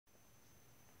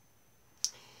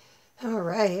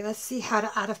right, let's see how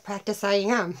out of practice I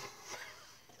am.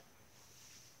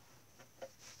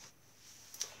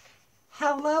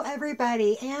 Hello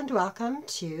everybody and welcome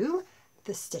to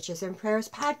the Stitches and Prayers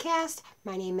podcast.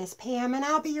 My name is Pam and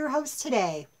I'll be your host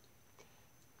today.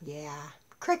 Yeah,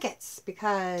 crickets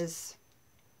because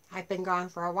I've been gone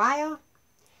for a while.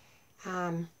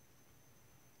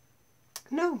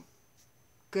 No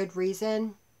good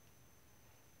reason.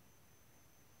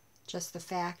 Just the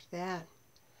fact that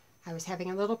I was having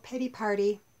a little pity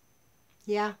party.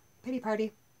 Yeah, pity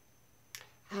party.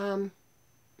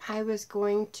 I was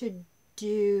going to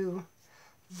do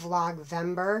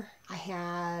Vlogvember. I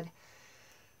had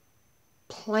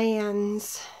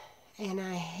plans and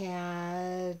I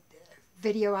had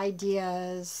video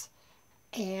ideas,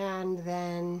 and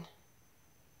then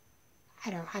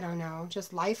I don't know,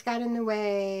 just life got in the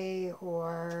way,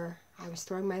 or I was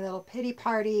throwing my little pity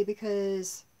party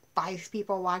because 5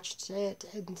 people watched it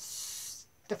in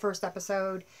the first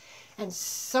episode, and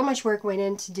so much work went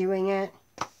into doing it,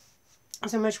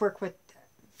 so much work with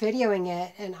videoing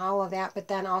it and all of that, but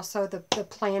then also the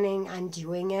planning on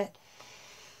doing it,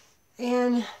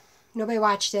 and nobody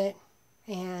watched it,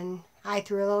 and I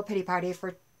threw a little pity party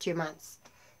for 2 months.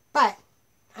 But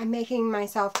I'm making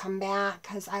myself come back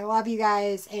because I love you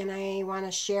guys and I want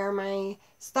to share my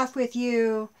stuff with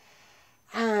you.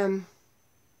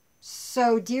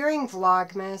 So during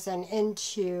Vlogmas and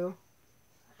into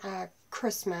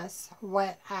Christmas,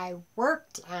 what I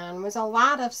worked on was a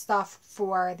lot of stuff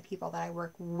for the people that I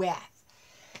work with.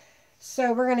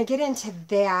 So we're going to get into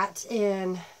that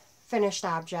in finished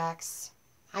objects.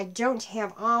 I don't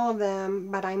have all of them,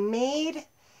 but I made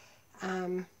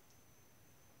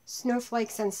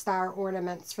snowflakes and star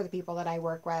ornaments for the people that I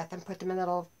work with and put them in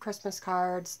little Christmas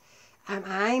cards.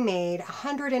 I made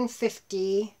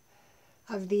 150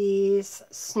 of these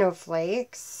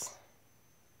snowflakes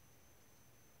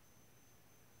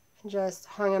and just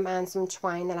hung them on some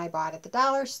twine that I bought at the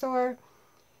dollar store.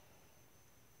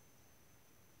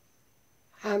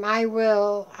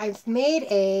 I've made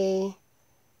a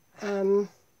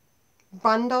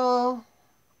bundle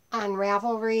on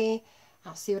Ravelry.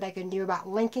 I'll see what I can do about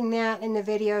linking that in the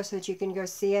video so that you can go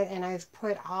see it. And I've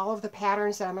put all of the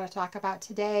patterns that I'm going to talk about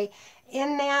today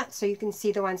in that so you can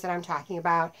see the ones that I'm talking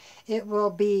about. It will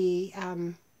be,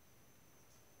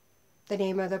 the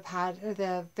name of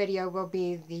the video will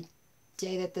be the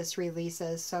day that this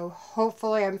releases. So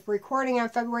hopefully, I'm recording on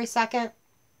February 2nd.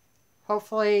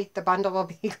 Hopefully the bundle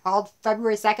will be called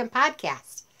February 2nd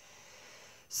Podcast.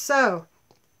 So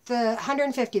the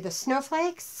 150, the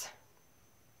snowflakes.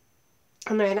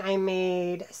 And then I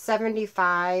made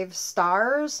 75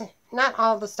 stars. Not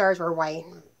all the stars were white.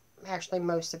 Actually,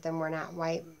 most of them were not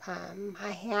white. I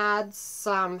had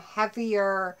some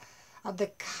heavier of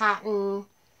the cotton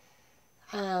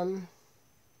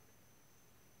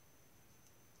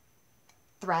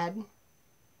thread,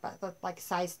 but like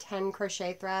size 10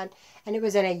 crochet thread. And it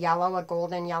was in a yellow, a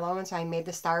golden yellow, and so I made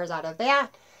the stars out of that.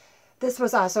 This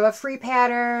was also a free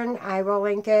pattern. I will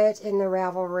link it in the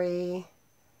Ravelry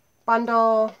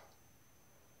bundle.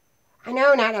 I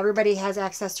know not everybody has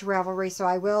access to Ravelry, so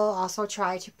I will also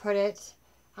try to put it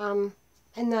in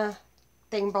the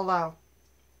thing below.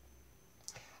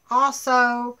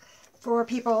 Also, for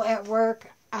people at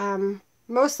work,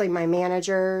 mostly my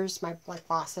managers, my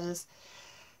bosses,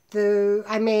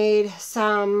 I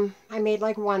made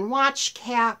like one watch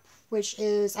cap, which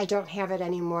is, I don't have it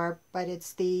anymore, but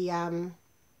it's the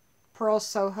Pearl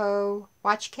Soho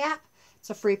watch cap. It's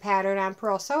a free pattern on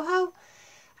Pearl Soho.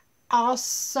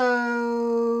 Also,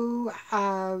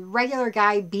 a regular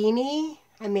guy beanie.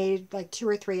 I made like 2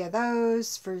 or 3 of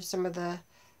those for some of the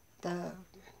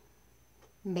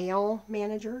male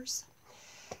managers.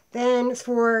 Then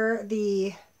for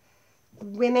the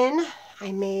women,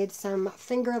 I made some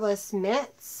fingerless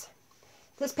mitts.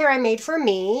 This pair I made for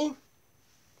me,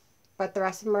 but the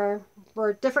rest of them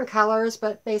were different colors,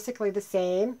 but basically the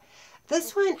same.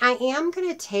 This one I am going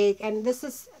to take, and this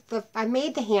is, I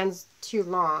made the hands too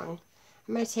long.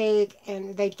 I'm going to take,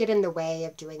 and they get in the way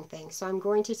of doing things. So I'm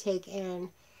going to take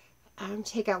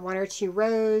out 1 or 2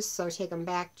 rows, so take them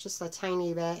back just a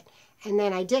tiny bit. And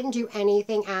then I didn't do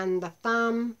anything on the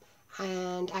thumb,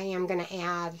 and I am going to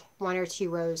add 1 or 2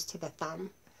 rows to the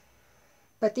thumb.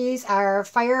 But these are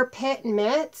Fire Pit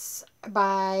Mitts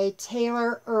by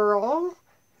Taylor Earl,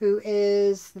 who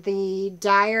is the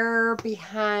dyer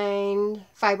behind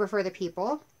Fiber for the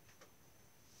People.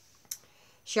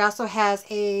 She also has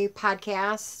a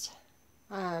podcast,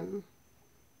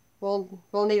 Wool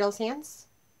Needles Hands,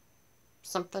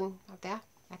 something like that.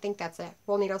 I think that's it,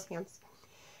 Wool Needles Hands.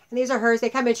 And these are hers. They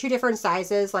come in 2 different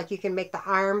sizes. Like you can make the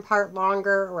arm part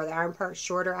longer or the arm part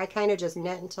shorter. I kind of just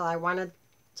knit until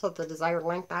the desired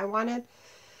length I wanted.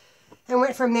 And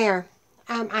went from there.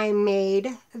 I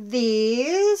made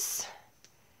these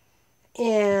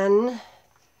in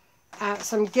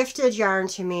some gifted yarn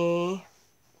to me.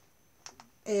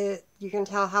 You can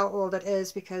tell how old it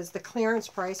is because the clearance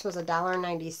price was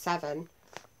 $1.97.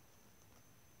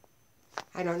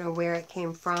 I don't know where it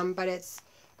came from, but it's,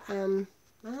 I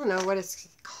don't know what it's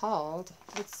called.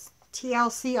 It's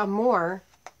TLC Amour.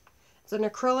 It's an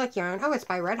acrylic yarn. Oh, it's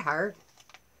by Red Heart.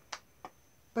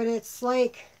 But it's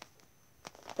like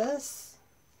this.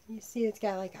 You see it's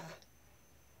got like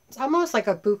it's almost like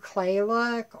a boucle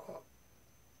look.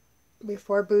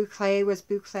 Before boucle was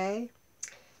boucle.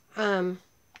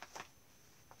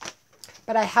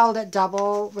 But I held it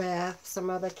double with some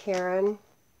of the Karen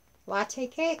latte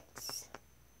cakes.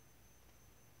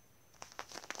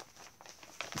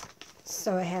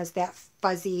 So it has that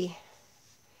fuzzy,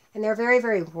 and they're very,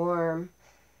 very warm.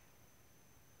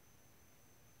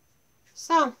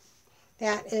 So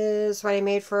that is what I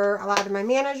made for a lot of my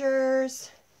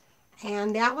managers.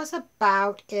 And that was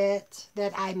about it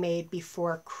that I made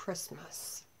before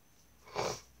Christmas.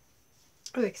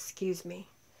 Oh, excuse me.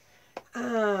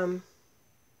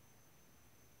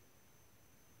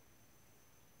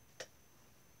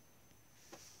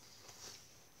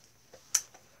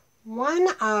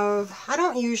 I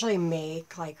don't usually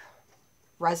make like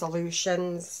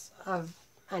resolutions of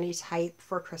any type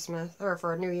for Christmas or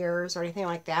for New Year's or anything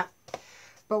like that.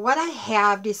 But what I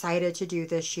have decided to do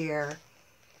this year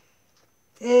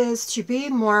is to be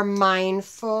more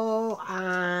mindful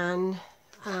on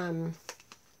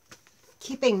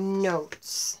keeping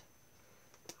notes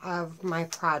of my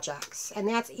projects. And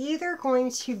that's either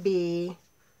going to be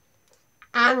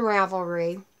on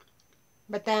Ravelry,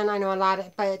 but then I know a lot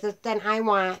of, but then I'm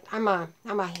a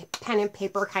pen and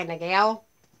paper kind of gal.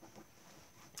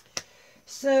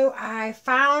 So I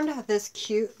found this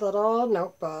cute little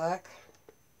notebook.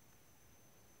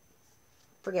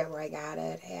 Forget where I got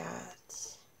it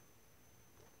at.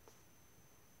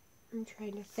 I'm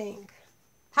trying to think.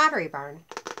 Pottery Barn.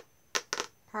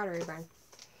 Pottery Barn.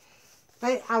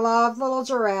 But I love little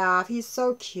giraffe. He's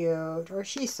so cute. Or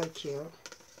she's so cute.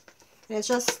 And it's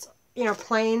just, you know,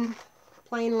 plain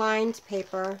lined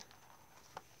paper.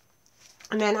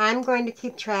 And then I'm going to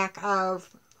keep track of,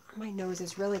 my nose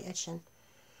is really itching.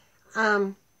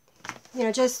 You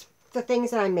know, just the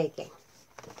things that I'm making.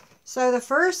 So the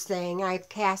first thing I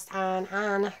cast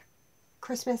on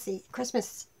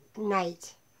Christmas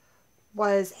night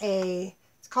was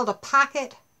it's called a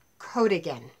pocket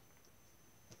coatigan.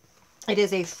 It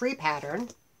is a free pattern.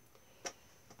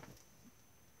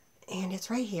 And it's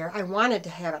right here. I wanted to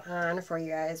have it on for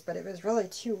you guys, but it was really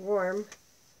too warm.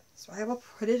 So I will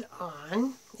put it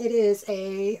on. It is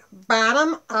a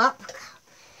bottom-up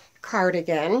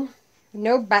cardigan.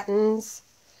 No buttons.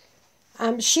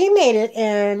 She made it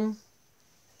in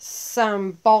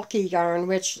some bulky yarn,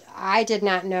 which I did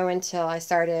not know until I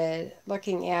started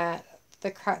looking at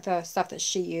the stuff that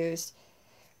she used.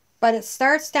 But it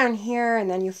starts down here, and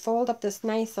then you fold up this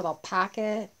nice little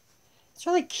pocket. It's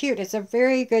really cute. It's a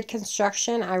very good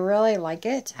construction. I really like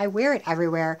it. I wear it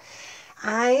everywhere.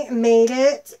 I made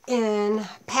it in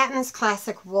Patton's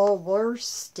Classic Wool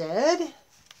Worsted.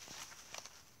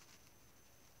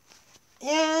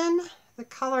 And the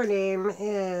color name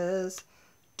is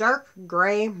Dark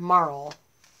Gray Marl.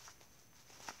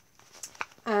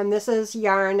 This is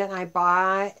yarn that I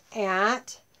bought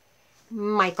at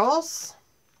Michael's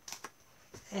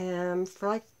for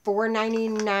like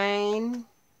 $4.99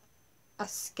 a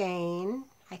skein.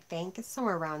 I think it's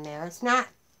somewhere around there. It's not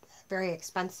very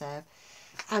expensive.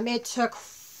 It took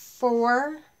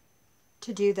 4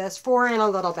 to do this. 4 and a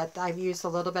little bit. I've used a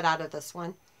little bit out of this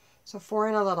one. So 4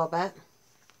 and a little bit.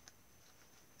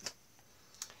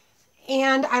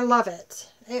 And I love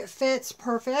it. It fits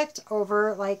perfect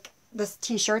over like this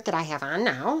t-shirt that I have on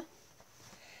now.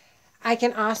 I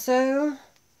can also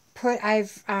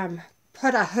I've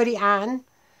put a hoodie on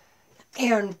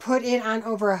and put it on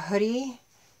over a hoodie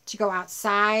to go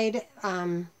outside.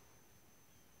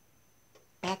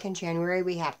 Back in January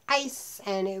we had ice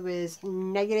and it was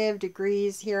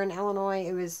 -degrees here in Illinois.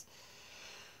 It was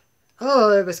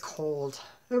cold. It was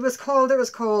cold. It was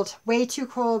cold. Way too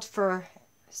cold for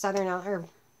southern, or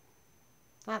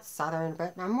not southern,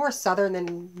 but I'm more southern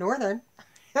than northern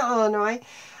Illinois.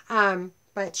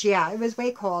 But yeah, it was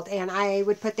way cold, and I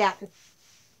would put a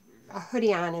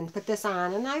hoodie on and put this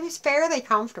on, and I was fairly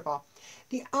comfortable.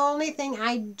 The only thing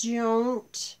I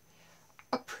don't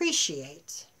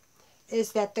appreciate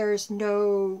is that there's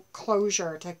no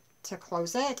closure to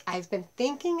close it. I've been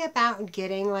thinking about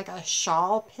getting like a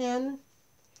shawl pin,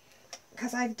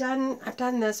 because I've done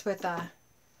this with a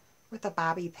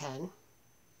bobby pin,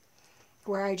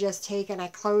 where I just take and I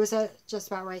close it just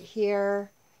about right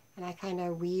here, and I kind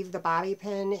of weave the bobby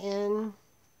pin in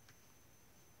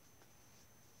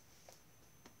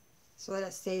so that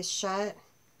it stays shut.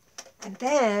 And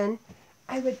then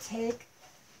I would take,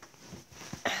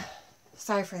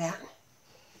 sorry for that,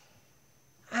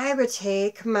 I would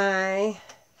take my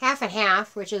half and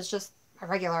half, which is just a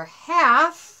regular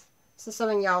half. This is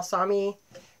something y'all saw me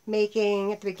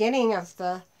making at the beginning of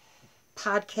the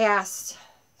podcast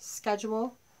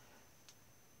schedule.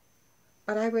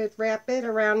 But I would wrap it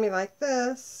around me like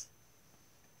this.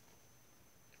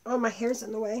 Oh, my hair's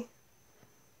in the way.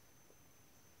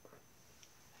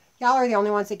 Y'all are the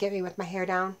only ones that get me with my hair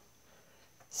down.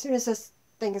 As soon as this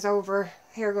thing is over,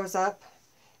 hair goes up,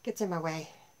 gets in my way.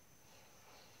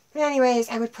 But anyways,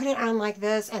 I would put it on like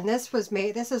this, and this was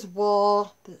made, this is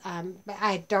wool. But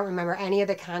I don't remember any of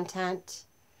the content,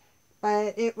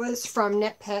 but it was from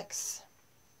Knit Picks.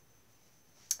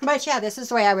 But yeah, this is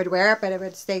the way I would wear it, but it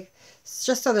would stay,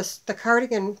 just so the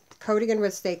coating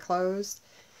would stay closed.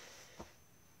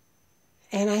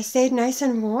 And I stayed nice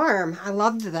and warm. I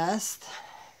loved this.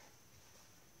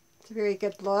 It's a very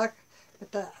good look.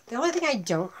 But the only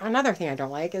thing another thing I don't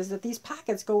like is that these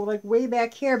pockets go like way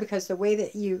back here, because the way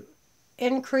that you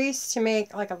increase to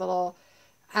make like a little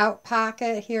out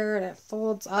pocket here, and it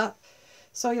folds up.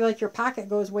 So your pocket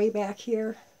goes way back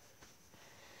here.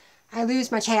 I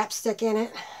lose my chapstick in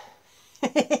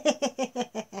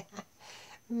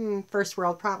it. First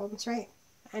world problems, right?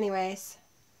 Anyways.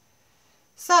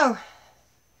 So,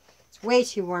 it's way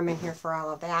too warm in here for all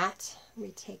of that. Let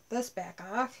me take this back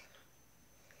off.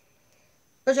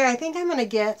 But yeah, I think I'm going to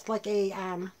get like a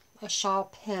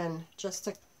shawl pin just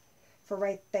for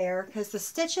right there, because the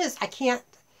stitches, I can't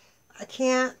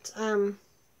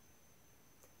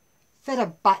fit a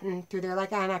button through there.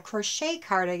 Like on a crochet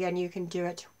cardigan, you can do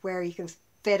it to where you can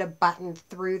fit a button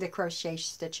through the crochet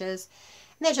stitches,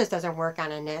 and that just doesn't work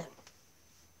on a knit.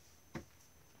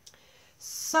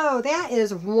 So that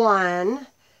is one,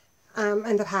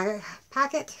 and the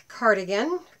pocket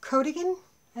cardigan, coatigan?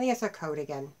 I think it's a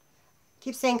coatigan.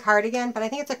 Keep saying cardigan, but I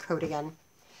think it's a coatigan.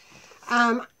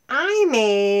 I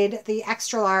made the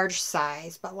extra large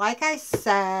size, but like I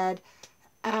said,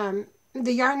 the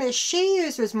yarn that she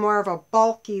used was more of a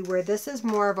bulky, where this is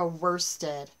more of a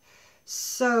worsted.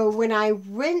 So when I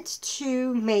went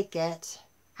to make it,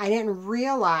 I didn't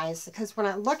realize, because when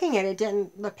I'm looking at it,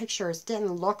 the pictures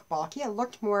didn't look bulky. It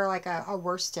looked more like a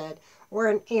worsted or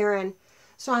an Aran.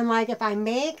 So I'm like, if I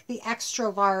make the extra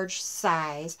large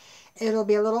size, it'll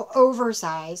be a little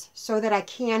oversized so that I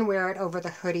can wear it over the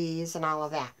hoodies and all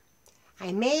of that.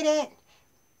 I made it.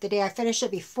 The day I finished it,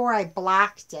 before I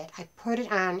blocked it, I put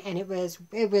it on, and it was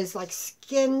like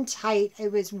skin tight.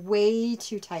 It was way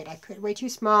too tight. Way too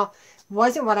small.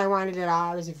 Wasn't what I wanted at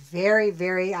all. I was very,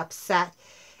 very upset.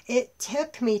 It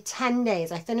took me 10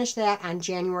 days. I finished that on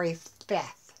January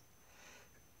 5th.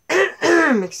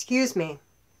 Excuse me.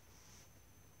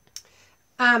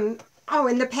 Oh,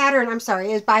 and the pattern, I'm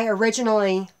sorry, is by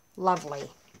Originally Lovely.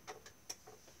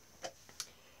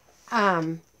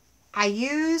 I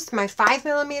used my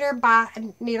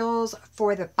 5mm needles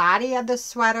for the body of the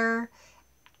sweater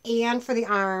and for the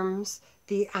arms.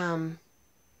 The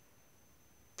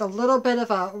little bit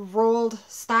of a rolled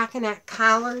stockinette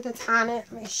collar that's on it.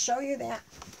 Let me show you that.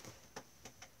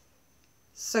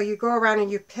 So you go around and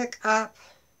you pick up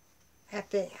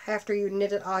after you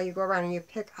knit it all, you go around and you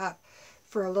pick up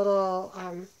for a little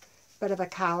bit of a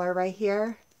collar right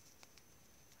here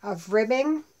of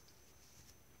ribbing,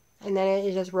 and then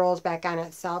it just rolls back on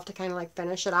itself to kind of like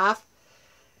finish it off.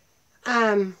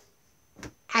 I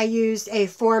used a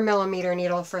 4mm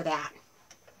needle for that.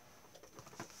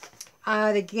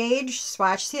 The gauge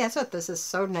swatch, see, that's what this is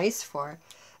so nice for.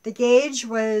 The gauge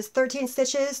was 13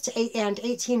 stitches and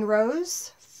 18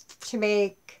 rows to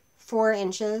make 4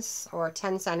 inches or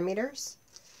 10 centimeters.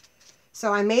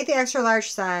 So I made the extra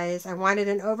large size. I wanted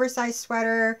an oversized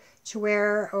sweater to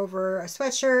wear over a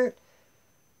sweatshirt.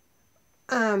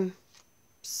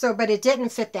 But it didn't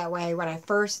fit that way when I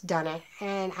first done it.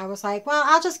 And I was like, well,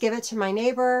 I'll just give it to my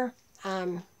neighbor.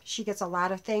 She gets a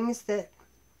lot of things that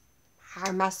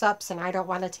are mess ups, and I don't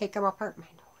want to take them apart. My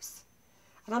nose.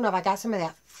 I don't know if I got some of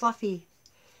that fluffy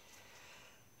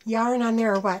yarn on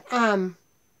there or what.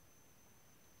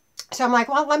 So I'm like,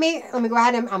 well, let me go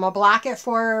ahead and I'm going to block it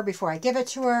for her before I give it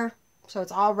to her. So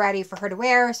it's all ready for her to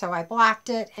wear. So I blocked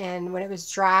it, and when it was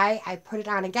dry, I put it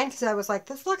on again, because I was like,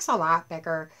 this looks a lot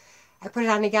bigger. I put it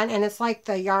on again, and it's like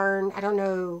the yarn, I don't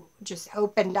know, just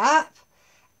opened up,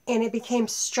 and it became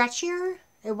stretchier.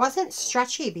 It wasn't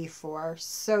stretchy before,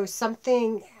 so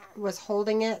something was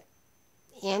holding it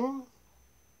in.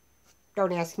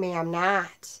 Don't ask me, I'm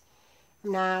not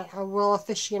a wool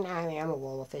aficionado. I mean, I'm a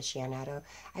wool aficionado.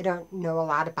 I don't know a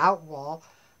lot about wool.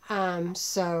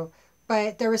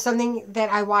 But there was something that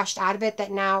I washed out of it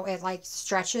that now it like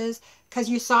stretches, because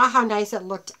you saw how nice it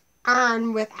looked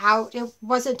on without, it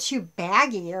wasn't too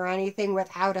baggy or anything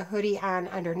without a hoodie on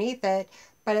underneath it,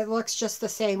 but it looks just the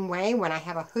same way when I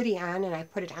have a hoodie on and I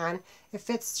put it on. It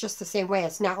fits just the same way.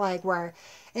 It's not like where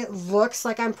it looks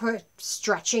like I'm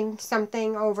stretching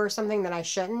something over something that I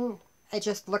shouldn't. It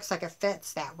just looks like it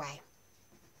fits that way.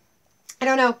 I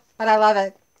don't know, but I love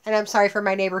it. And I'm sorry for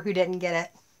my neighbor who didn't get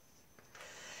it.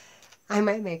 I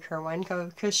might make her one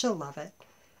because she'll love it.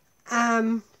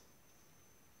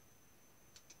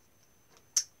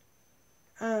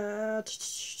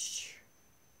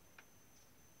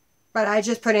 But I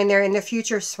just put in there in the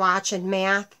future swatch and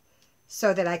math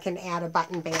so that I can add a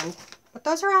button band. But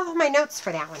those are all of my notes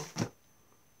for that one.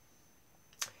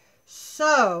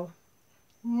 So,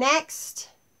 next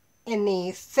in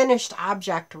the finished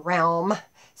object realm,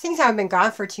 seems I've been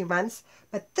gone for 2 months,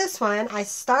 but this one, I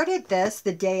started this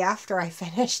the day after I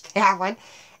finished that one.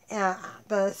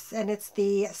 And it's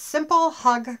the Simple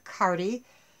Hug Cardi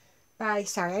by,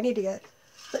 sorry, I need to get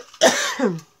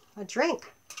a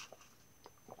drink.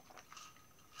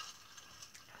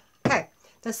 Okay,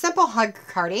 the Simple Hug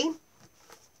Cardi.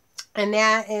 And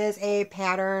that is a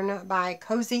pattern by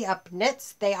Cozy Up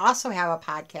Knits. They also have a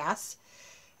podcast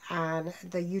on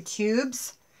the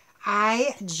YouTubes.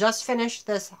 I just finished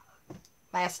this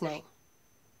last night.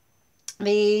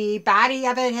 The body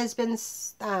of it has been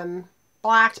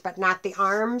blocked, but not the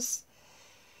arms,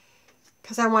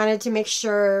 because I wanted to make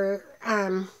sure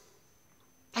I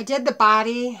did the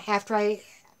body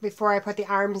before I put the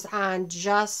arms on,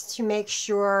 just to make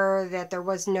sure that there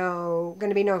was going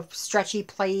to be no stretchy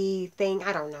play thing.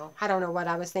 I don't know what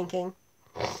I was thinking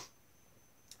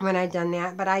when I done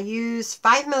that, but I used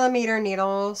 5mm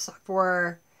needles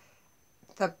for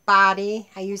the body.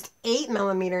 I used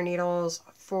 8mm needles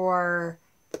for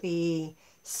the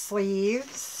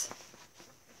sleeves.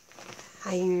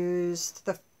 I used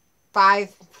the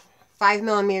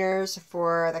 5mm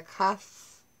for the cuff,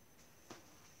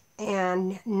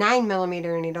 and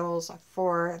 9mm needles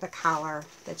for the collar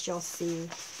that you'll see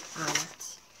on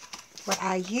it. What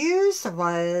I used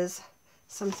was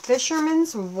some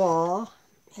fisherman's wool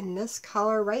in this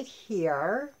color right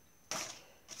here.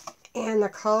 And the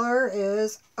color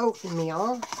is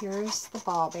oatmeal. Here's the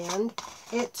ball band.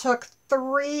 It took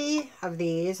 3 of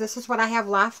these. This is what I have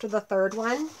left of the third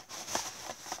one.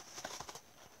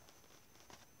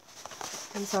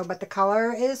 And so, but the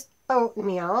color is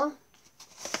oatmeal.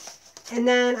 And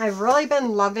then I've really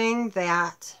been loving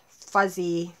that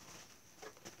fuzzy.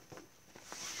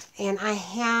 And I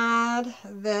had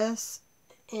this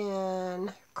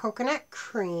in coconut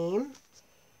cream.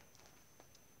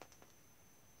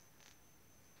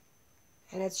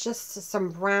 And it's just some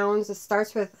browns. It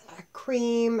starts with a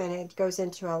cream and it goes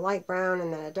into a light brown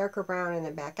and then a darker brown and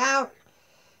then back out.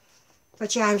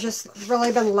 But yeah, I've just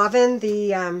really been loving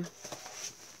the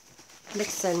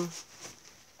mixing.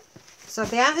 So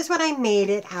that is what I made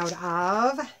it out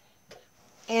of.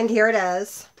 And here it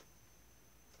is.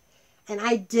 And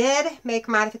I did make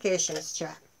modifications to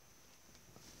it.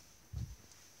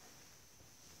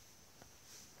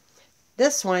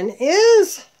 This one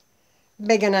is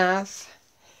big enough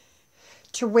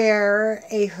to wear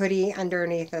a hoodie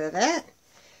underneath of it.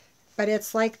 But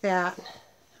it's like that.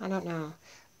 I don't know.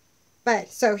 But,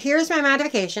 so here's my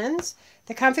modifications.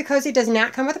 The Comfy Cozy does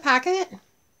not come with a pocket.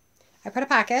 I put a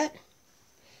pocket.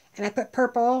 And I put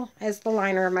purple as the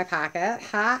liner of my pocket.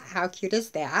 Ha, how cute is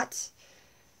that?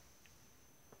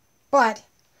 But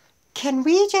can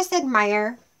we just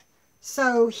admire?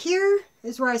 So here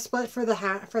is where I split for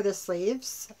the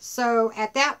sleeves. So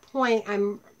at that point,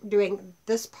 I'm doing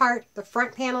this part, the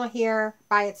front panel here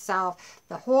by itself,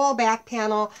 the whole back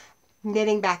panel,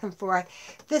 knitting back and forth.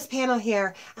 This panel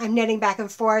here, I'm knitting back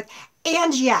and forth.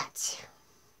 And yet,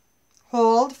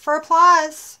 hold for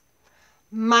applause.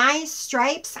 My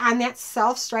stripes on that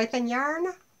self-striping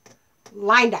yarn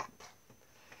lined up.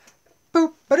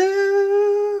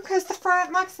 Boop-a-doo, because the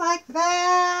front looks like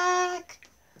that.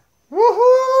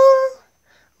 Woohoo!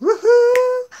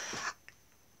 Woohoo!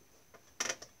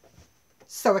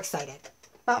 So excited.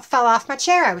 About fell off my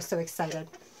chair. I was so excited.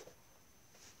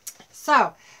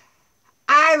 So,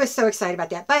 I was so excited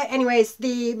about that. But anyways,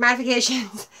 the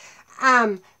modifications,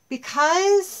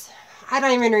 because I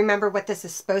don't even remember what this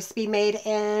is supposed to be made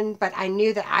in, but I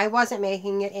knew that I wasn't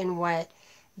making it in what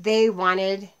they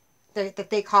wanted, that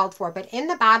they called for. But in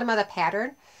the bottom of the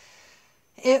pattern,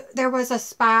 there was a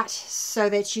spot so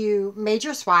that you made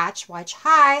your swatch, which,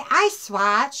 hi, I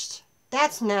swatched.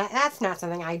 That's not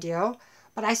something I do,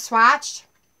 but I swatched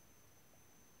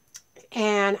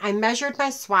and I measured my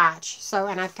swatch. So,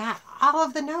 and I've got all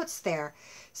of the notes there.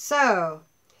 So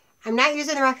I'm not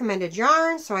using the recommended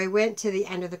yarn, so I went to the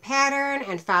end of the pattern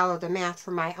and followed the math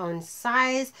for my own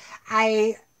size.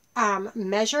 I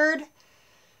measured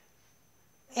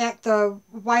at the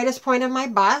widest point of my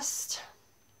bust,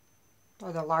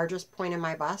 or the largest point of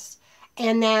my bust,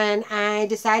 and then I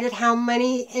decided how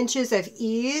many inches of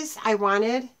ease I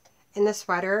wanted in the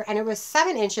sweater, and it was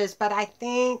 7 inches, but I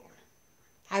think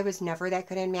I was never that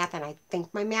good in math, and I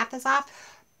think my math is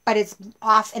off, but it's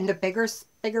off in the bigger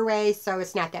way, so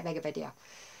it's not that big of a deal.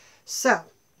 So,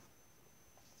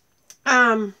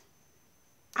 I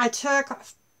took,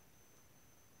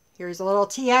 here's a little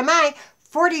TMI,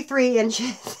 43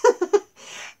 inches,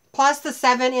 plus the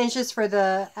 7 inches for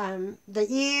the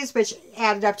ease, which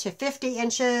added up to 50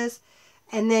 inches,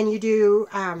 and then you do,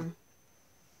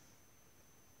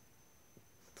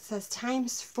 says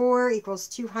times 4 equals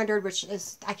 200, which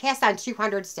is, I cast on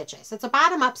 200 stitches. It's a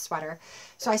bottom up sweater.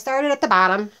 So I started at the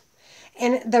bottom,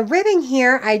 and the ribbing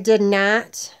here, I did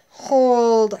not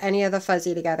hold any of the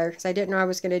fuzzy together because I didn't know I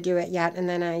was going to do it yet. And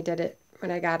then I did it when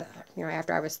I got,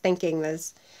 after I was thinking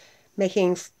this,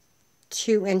 making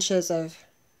 2 inches of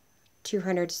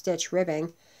 200 stitch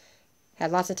ribbing.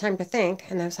 Had lots of time to think,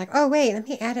 and I was like, oh wait, let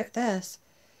me add this.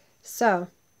 So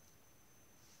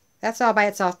that's all by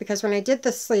itself, because when I did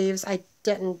the sleeves, I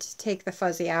didn't take the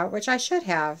fuzzy out, which I should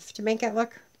have to make it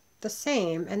look the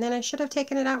same. And then I should have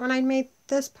taken it out when I made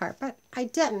this part, but I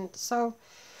didn't. So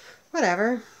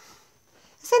whatever.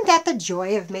 Isn't that the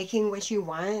joy of making what you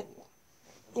want?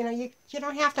 You know, you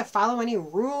don't have to follow any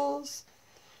rules.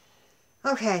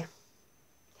 Okay.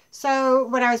 So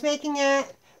when I was making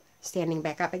it, standing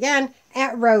back up again,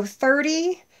 at row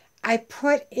 30, I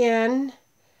put in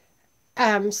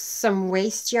some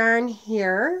waste yarn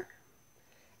here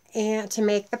and to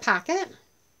make the pocket,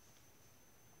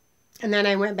 and then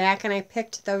I went back and I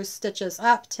picked those stitches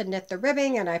up to knit the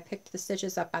ribbing, and I picked the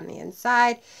stitches up on the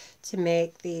inside to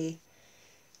make the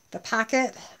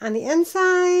pocket on the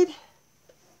inside.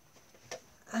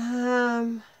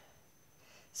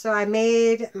 So I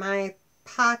made my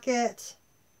pocket.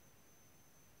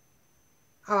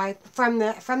 Oh, from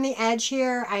the edge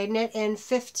here, I knit in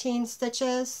 15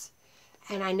 stitches.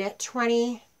 And I knit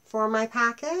 20 for my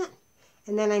pocket,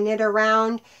 and then I knit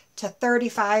around to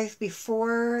 35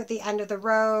 before the end of the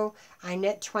row. I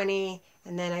knit 20,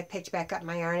 and then I picked back up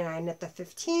my yarn and I knit the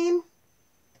 15.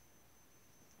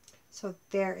 So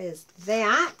there is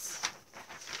that.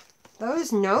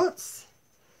 Those notes.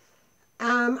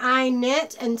 I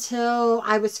knit until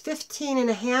I was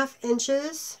 15.5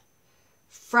 inches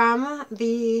from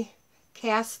the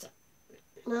cast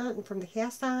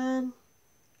on.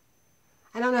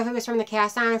 I don't know if it was from the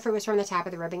cast on or if it was from the top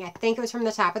of the ribbing. I think it was from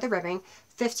the top of the ribbing,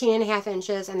 15.5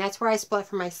 inches, and that's where I split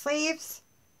for my sleeves.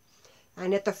 I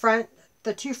knit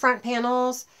the 2 front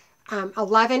panels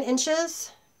 11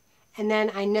 inches, and then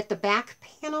I knit the back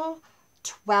panel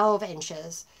 12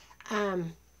 inches,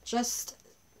 just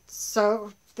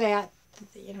so that,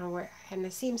 and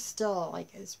the seam still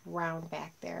is round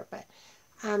back there, but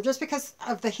just because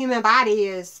of the human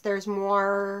body there's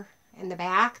more in the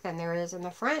back than there is in the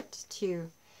front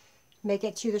to make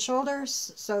it to the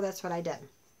shoulders, so that's what I did.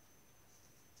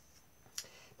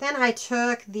 Then I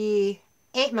took the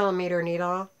 8mm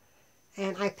needle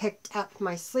and I picked up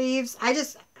my sleeves. I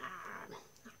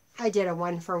did a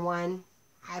 1-for-1.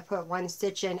 I put 1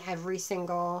 stitch in every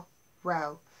single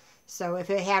row. So if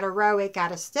it had a row, it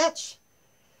got a stitch.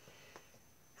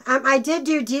 I did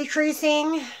do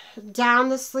decreasing down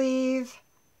the sleeve.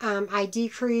 I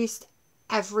decreased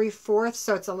every 4th,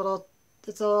 so it's a little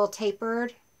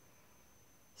tapered.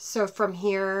 So from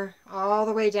here all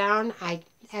the way down, on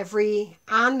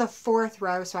the 4th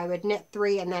row, so I would knit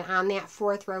 3, and then on that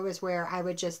 4th row is where I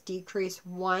would just decrease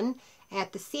 1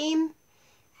 at the seam,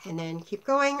 and then keep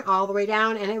going all the way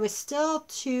down. And it was still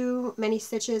too many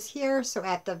stitches here, so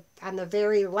on the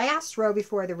very last row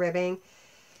before the ribbing,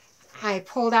 I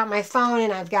pulled out my phone,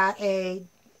 and I've got a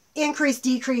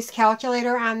increase-decrease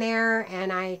calculator on there,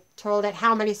 and I told it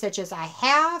how many stitches I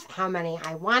have, how many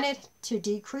I wanted to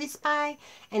decrease by,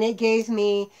 and it gave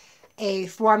me a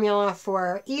formula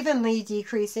for evenly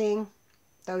decreasing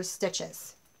those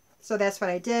stitches. So that's what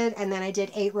I did, and then I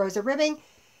did 8 rows of ribbing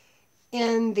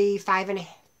in the 5 or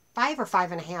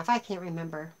 5.5, I can't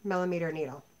remember, millimeter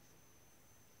needle.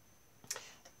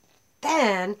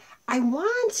 then I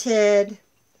wanted,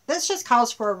 this just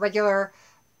calls for a regular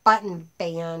button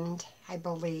band, I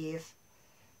believe,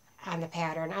 on the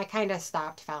pattern. I kind of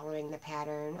stopped following the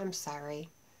pattern. I'm sorry.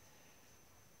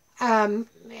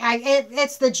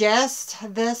 It's the gist.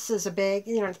 This is a big,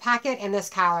 the pocket and this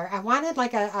collar. I wanted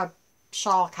like a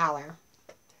shawl collar,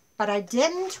 but I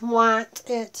didn't want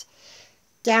it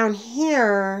down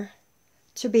here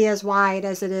to be as wide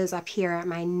as it is up here at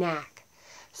my neck.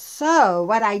 So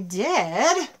what I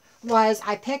did was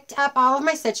I picked up all of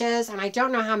my stitches, and I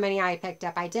don't know how many I picked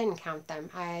up. I didn't count them.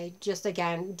 I just,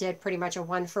 again, did pretty much a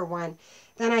 1-for-1.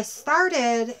 Then I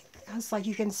started, it's like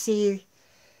you can see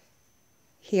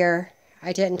here,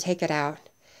 I didn't take it out.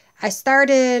 I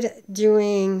started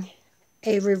doing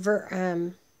a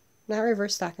not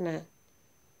reverse stockinette.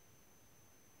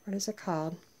 What is it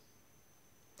called?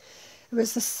 It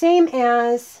was the same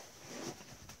as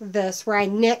this, where I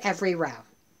knit every row.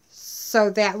 So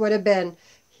that would have been,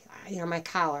 my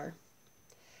collar.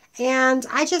 And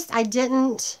I started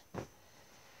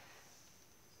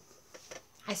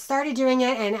doing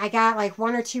it, and I got like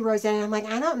 1 or 2 rows in, and I'm like,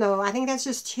 I don't know. I think that's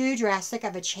just too drastic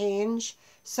of a change.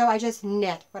 So I just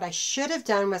knit. What I should have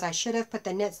done was I should have put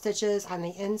the knit stitches on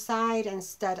the inside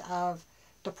instead of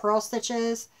the purl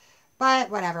stitches.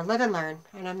 But whatever, live and learn.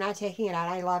 And I'm not taking it out.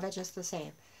 I love it just the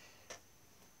same.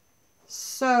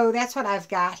 So that's what I've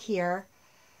got here.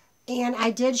 And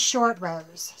I did short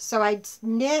rows. So I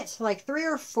knit like 3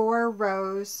 or 4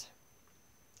 rows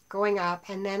going up.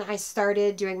 And then I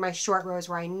started doing my short rows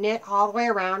where I knit all the way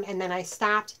around. And then I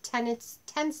stopped 10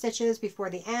 stitches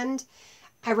before the end.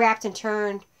 I wrapped and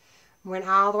turned, went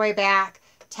all the way back.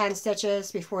 10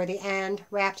 stitches before the end.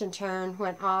 Wrapped and turned,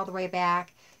 went all the way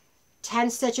back. 10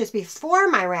 stitches before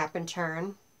my wrap and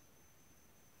turn,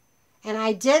 and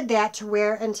I did that to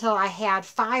where until I had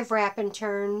 5 wrap and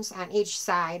turns on each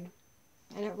side,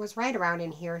 and it was right around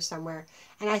in here somewhere.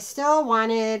 And I still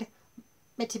wanted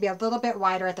it to be a little bit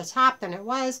wider at the top than it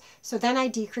was, so then I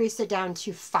decreased it down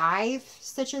to 5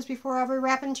 stitches before every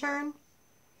wrap and turn.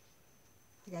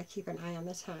 I gotta keep an eye on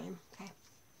the time. Okay.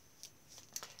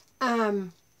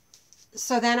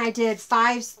 So then I did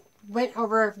 5,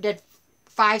 did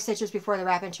 5 stitches before the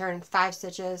wrap and turn, 5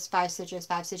 stitches, 5 stitches,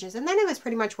 5 stitches, and then it was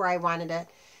pretty much where I wanted it.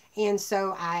 And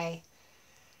so I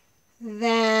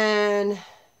then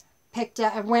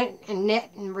I went and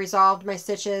knit and resolved my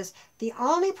stitches. The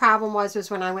only problem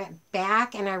was when I went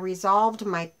back and I resolved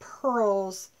my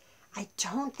purls, I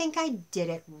don't think I did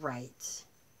it right.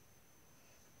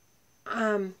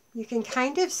 You can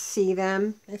kind of see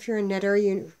them. If you're a knitter,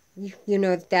 you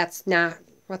know that's not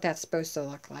what that's supposed to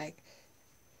look like.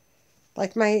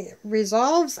 Like my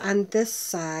resolves on this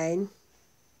side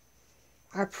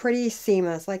are pretty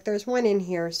seamless. Like there's one in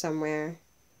here somewhere.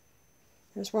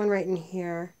 There's one right in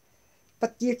here.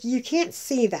 But you can't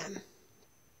see them,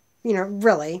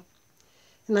 really,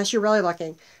 unless you're really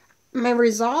looking. My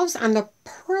resolves on the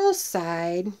purl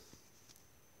side,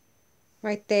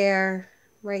 right there,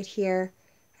 right here,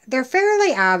 they're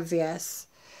fairly obvious.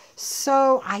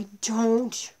 So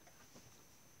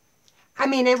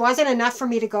it wasn't enough for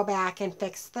me to go back and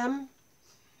fix them.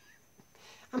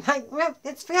 I'm like, well,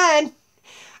 it's good.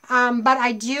 But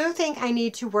I do think I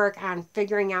need to work on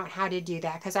figuring out how to do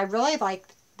that, because I really like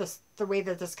the way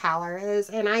that this collar is.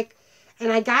 And I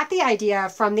got the idea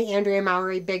from the Andrea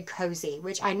Mowry Big Cozy,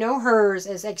 which I know hers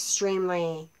is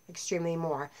extremely, extremely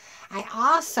more. I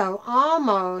also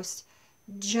I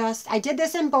did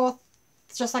this in both,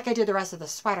 just like I did the rest of the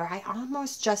sweater. I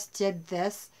almost just did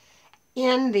this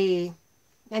and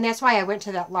that's why I went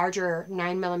to that larger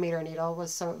 9mm needle,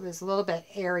 so it was a little bit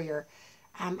airier.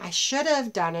 I should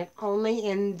have done it only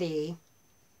in the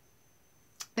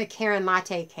Karen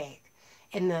Latte Cake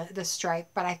in the stripe,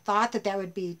 but I thought that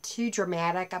would be too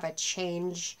dramatic of a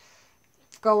change,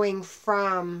 going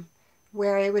from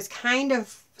where it was kind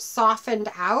of softened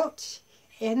out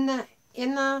in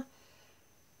the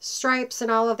stripes and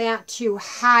all of that to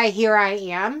hi, here I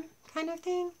am kind of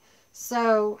thing.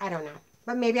 So I don't know.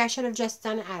 But maybe I should have just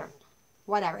done it. I don't know.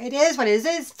 Whatever. It is what it is.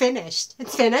 It's finished.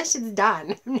 It's finished. It's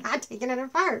done. I'm not taking it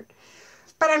apart.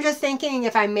 But I'm just thinking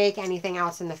if I make anything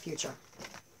else in the future.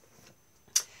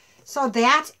 So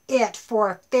that's it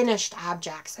for finished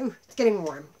objects. Ooh, it's getting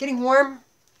warm. Getting warm.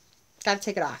 Got to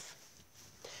take it off.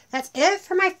 That's it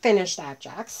for my finished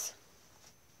objects.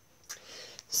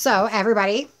 So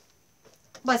everybody,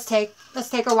 let's take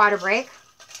a water break.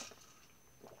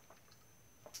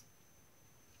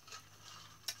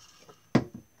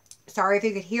 Sorry if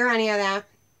you could hear any of that,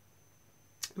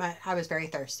 but I was very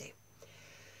thirsty.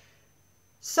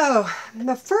 So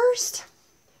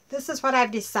this is what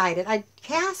I've decided. I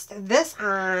cast this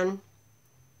on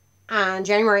on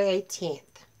January 18th.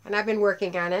 And I've been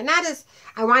working on it. Not as,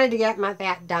 I wanted to get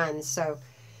that done, so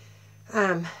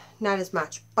not as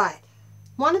much. But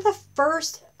one of the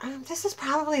first, this is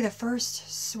probably the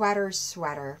first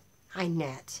sweater I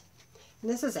knit.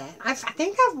 And this is it. I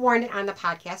think I've worn it on the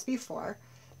podcast before.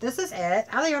 This is it.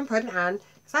 I'll even put it on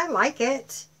because I like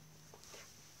it.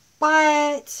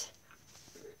 But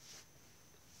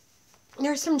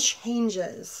there's some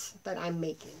changes that I'm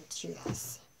making to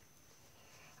this.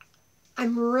 I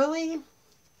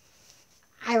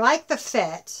like the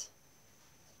fit.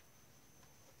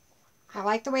 I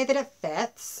like the way that it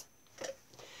fits.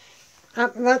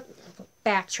 Let's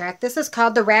backtrack. This is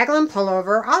called the Raglan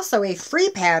Pullover, also a free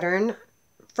pattern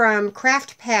from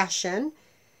Craft Passion.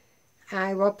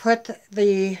 I will put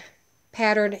the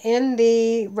pattern in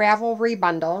the Ravelry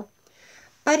bundle,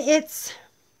 but it's,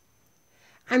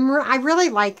 I really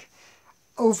like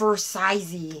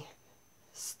oversizey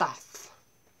stuff,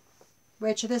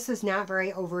 which this is not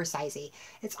very oversizey.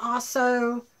 It's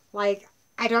also like,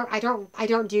 I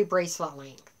don't do bracelet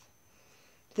length.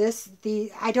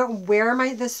 I don't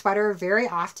wear this sweater very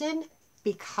often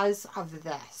because of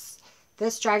this.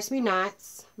 This drives me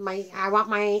nuts. I want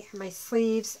my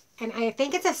sleeves, and I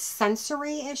think it's a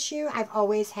sensory issue. I've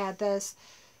always had this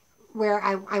where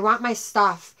I want my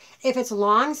stuff. If it's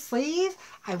long sleeve,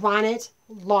 I want it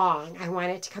long. I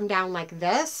want it to come down like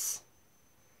this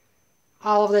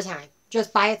all of the time.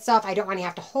 Just by itself. I don't want to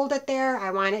have to hold it there.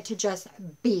 I want it to just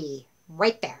be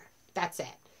right there. That's it.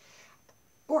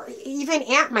 Or even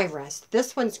at my wrist.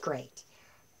 This one's great.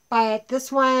 But this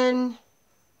one,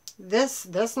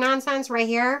 this nonsense right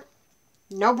here,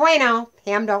 no bueno.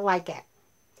 Pam don't like it.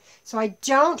 So I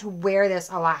don't wear this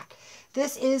a lot.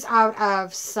 This is out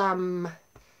of some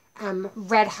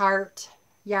Red Heart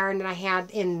yarn that I had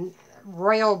in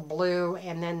royal blue,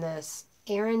 and then this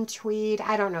Aran tweed.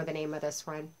 I don't know the name of this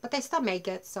one, but they still make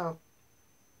it. So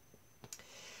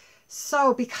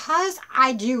because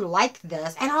I do like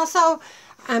this, and also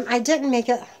I didn't make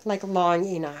it like long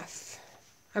enough.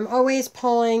 I'm always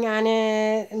pulling on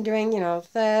it and doing,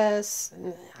 this.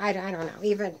 And I don't know.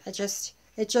 Even it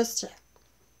just.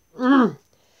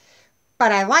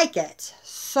 But I like it.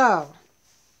 So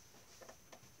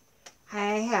I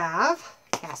have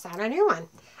cast on a new one.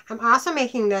 I'm also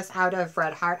making this out of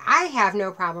Red Heart. I have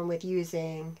no problem with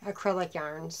using acrylic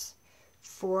yarns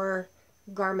for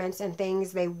garments and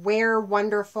things. They wear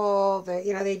wonderful.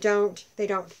 They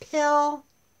don't pill.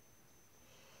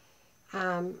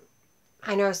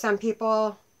 I know some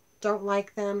people don't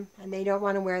like them and they don't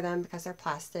want to wear them because they're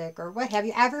plastic or what have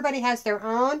you. Everybody has their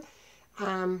own.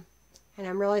 And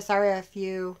I'm really sorry if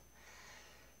you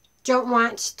don't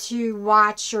want to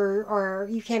watch or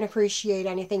you can't appreciate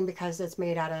anything because it's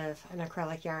made out of an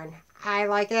acrylic yarn. I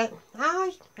like it,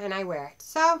 and I wear it.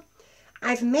 So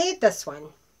I've made this one.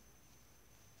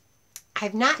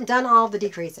 I've not done all the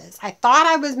decreases. I thought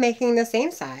I was making the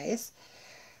same size,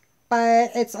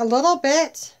 but it's a little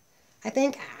bit, I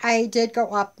think I did go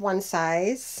up one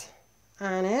size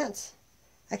on it.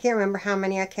 I can't remember how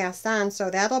many I cast on, so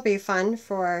that'll be fun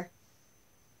for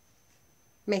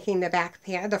making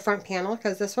the front panel,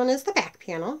 because this one is the back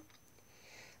panel.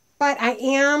 But I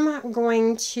am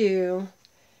going to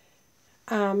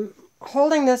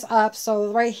holding this up,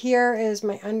 so right here is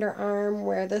my underarm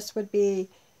where this would be,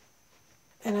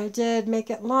 and I did make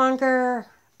it longer.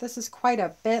 This is quite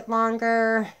a bit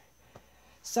longer.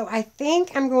 So I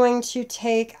think I'm going to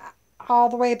take all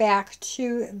the way back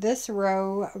to this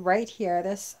row right here,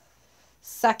 this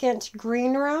second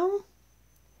green row,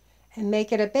 and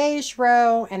make it a beige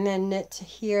row, and then knit to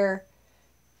here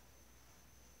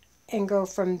and go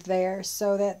from there,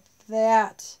 so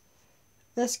that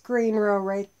this green row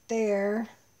right there,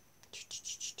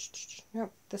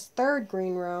 nope, this third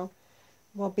green row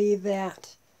will be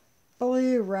that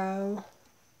blue row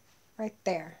right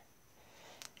there.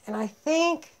 And I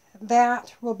think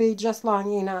that will be just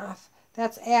long enough.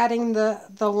 That's adding the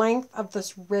length of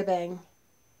this ribbing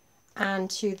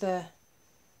onto the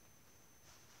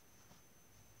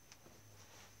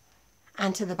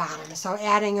bottom. So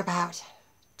adding about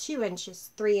 2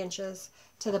 inches, 3 inches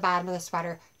to the bottom of the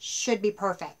sweater should be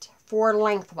perfect for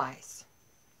lengthwise.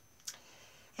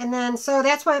 And then, so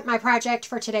that's what my project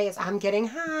for today is. I'm getting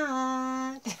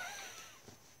hot.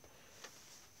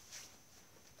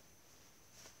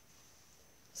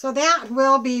 So that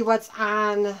will be what's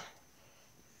on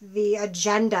the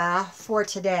agenda for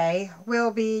today,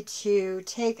 will be to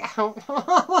take out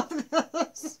all of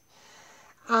this.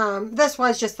 This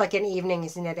was just like an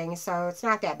evening's knitting, so it's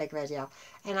not that big of a deal.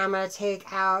 And I'm going to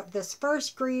take out this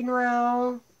first green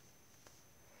row.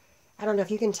 I don't know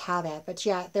if you can tell that, but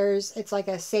yeah, it's like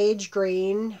a sage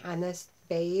green on this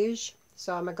beige.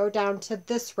 So I'm going to go down to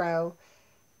this row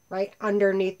right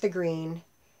underneath the green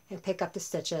and pick up the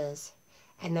stitches.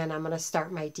 And then I'm going to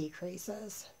start my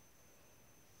decreases.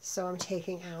 So I'm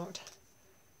taking out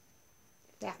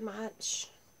that much.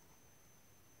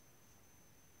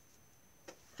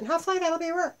 And hopefully that'll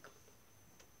be work.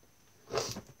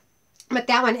 But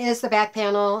that one is the back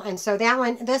panel. And so that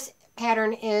one, this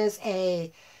pattern is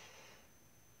a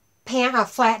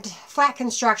flat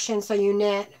construction. So you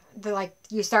knit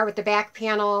you start with the back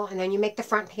panel, and then you make the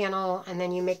front panel, and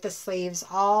then you make the sleeves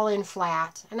all in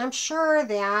flat. And I'm sure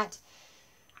that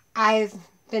I've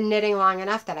been knitting long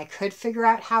enough that I could figure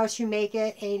out how to make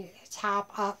it a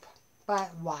top up, but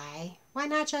why? Why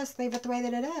not just leave it the way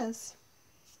that it is?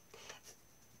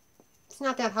 It's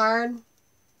not that hard.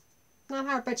 Not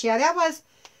hard, but yeah, that was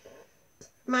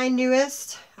my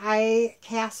newest. I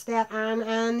cast that on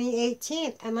the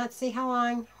 18th, and let's see how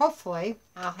long. Hopefully,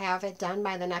 I'll have it done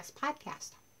by the next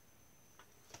podcast.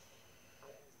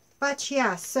 But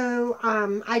yeah, so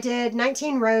I did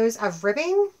 19 rows of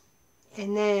ribbing,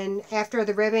 and then after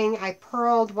the ribbing, I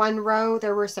purled one row.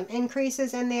 There were some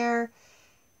increases in there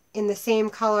in the same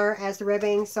color as the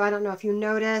ribbing, so I don't know if you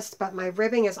noticed, but my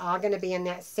ribbing is all going to be in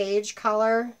that sage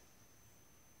color.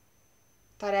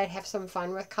 Thought I'd have some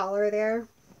fun with color there.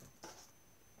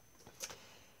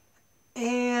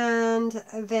 And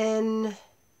then,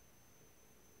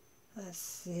 let's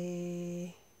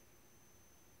see.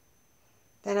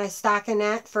 Then I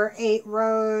stockinette for 8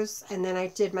 rows, and then I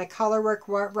did my color work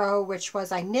row, which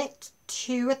was I knit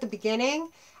 2 at the beginning.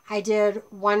 I did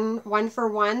one for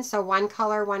one, so one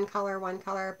color,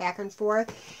 back and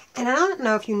forth. And I don't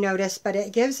know if you noticed, but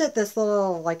it gives it this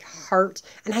little like heart.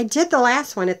 And I did the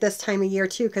last one at this time of year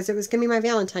too, because it was going to be my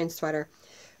Valentine's sweater.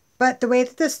 But the way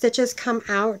that the stitches come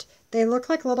out, they look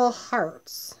like little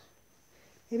hearts.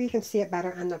 Maybe you can see it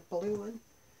better on the blue one.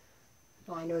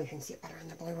 Well, I know you can see it better on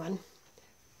the blue one.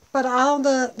 But all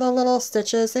the little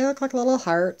stitches, they look like little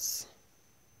hearts.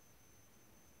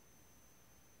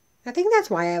 I think that's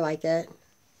why I like it.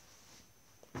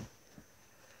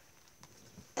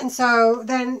 And so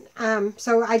then,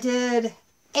 so I did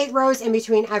 8 rows in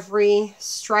between every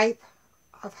stripe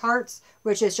of hearts,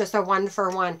 which is just a 1 for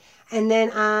 1. And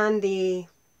then on the,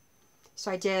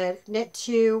 so I did knit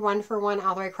 2, 1 for 1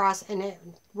 all the way across, and it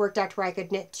worked out to where I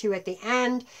could knit 2 at the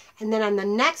end. And then on the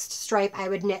next stripe, I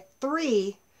would knit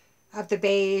 3 of the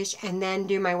beige and then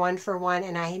do my 1 for 1,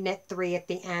 and I knit 3 at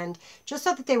the end just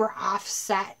so that they were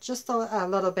offset just a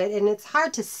little bit. And it's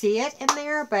hard to see it in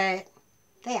there, but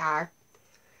they are.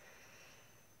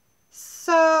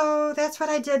 So that's what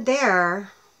I did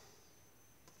there.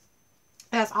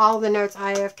 That's all the notes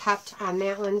I have kept on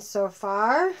that one so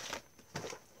far.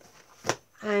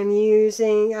 I'm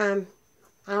using, I don't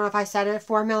know if I said it,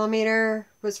 4mm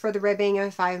was for the ribbing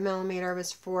and 5mm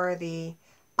was for the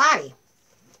body.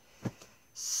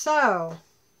 So,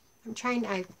 I'm trying,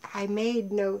 I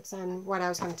made notes on what I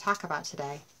was going to talk about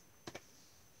today.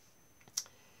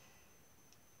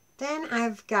 Then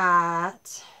I've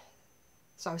got,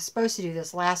 so I was supposed to do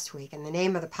this last week, and the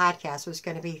name of the podcast was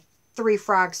going to be 3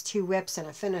 Frogs, 2 Whips, and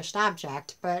a Finished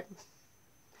Object, but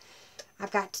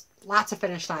I've got lots of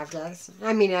finished objects.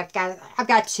 I mean, I've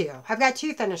got 2. I've got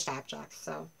 2 finished objects,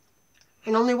 so,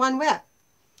 and only 1 whip.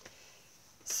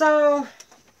 So,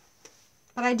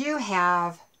 but I do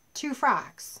have 2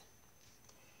 frogs.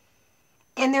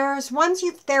 And there's ones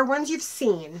you've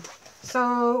seen.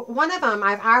 So one of them,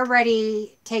 I've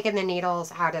already taken the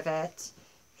needles out of it,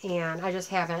 and I just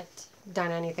haven't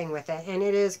done anything with it. And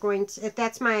it is going to,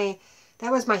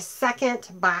 that was my second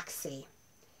boxy.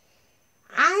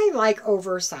 I like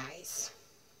oversize.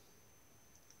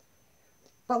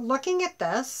 But looking at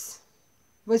this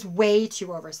was way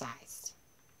too oversized.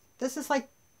 This is like,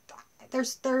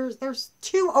 there's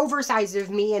 2 oversized of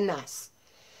me in this.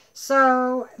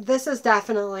 So this is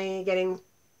definitely getting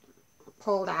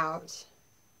pulled out.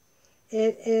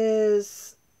 It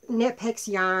is Knit Picks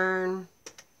yarn.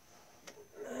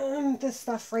 This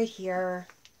stuff right here.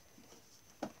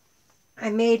 I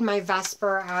made my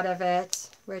Vesper out of it,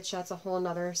 which that's a whole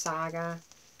nother saga.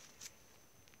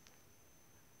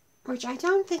 Which I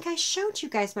don't think I showed you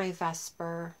guys my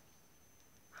Vesper.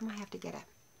 I might have to get it.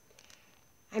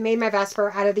 I made my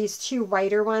Vesper out of these 2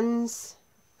 whiter ones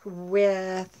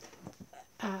with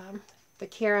the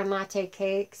Karen Latte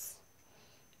Cakes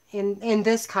in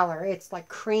this color. It's like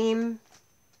cream.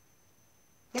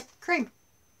 Yep, cream.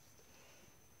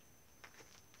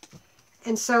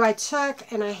 And so I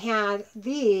took, and I had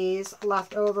these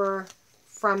left over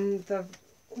from the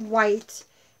white,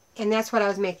 and that's what I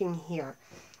was making here.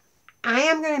 I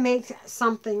am going to make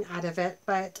something out of it,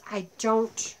 but I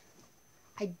don't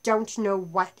know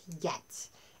what yet.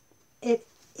 It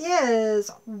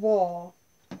is wool.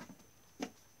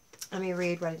 Let me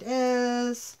read what it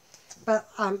is. But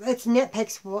it's Knit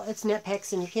Picks wool. It's Knit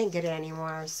Picks, and you can't get it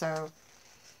anymore. So,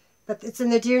 but it's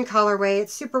in the Dune colorway.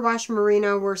 It's superwash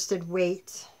merino worsted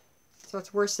weight. So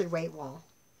it's worsted weight wool.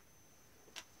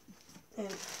 And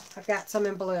I've got some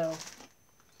in blue.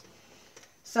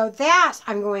 So that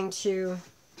I'm going to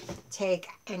take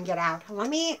and get out.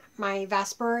 My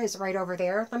Vesper is right over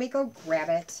there. Let me go grab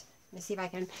it. Let me see if I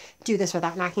can do this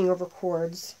without knocking over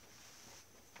cords.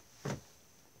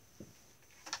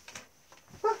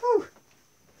 Woohoo!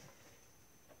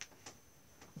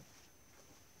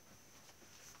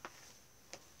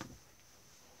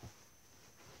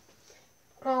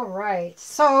 All right.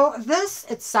 So this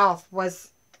itself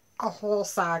was a whole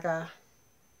saga.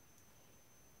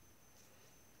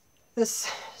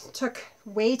 This took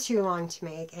way too long to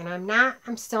make, and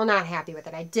I'm still not happy with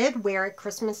it. I did wear it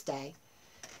Christmas Day,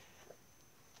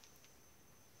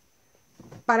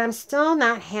 but I'm still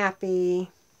not happy.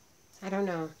 I don't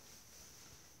know.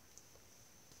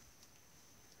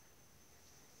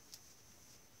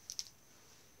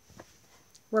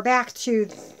 We're back to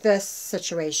this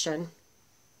situation,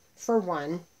 for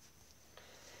one.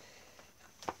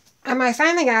 I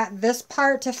finally got this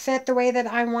part to fit the way that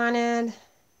I wanted.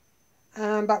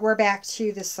 But we're back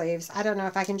to the sleeves. I don't know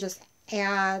if I can just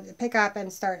pick up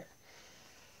and start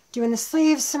doing the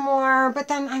sleeves some more. But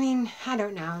then, I mean, I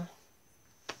don't know.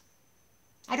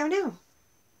 I don't know.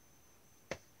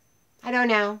 I don't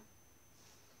know.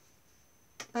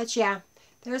 But yeah,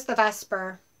 there's the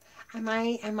Vesper. I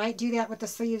might do that with the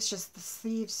sleeves, just the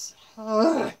sleeves.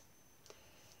 Ugh.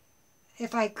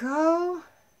 If I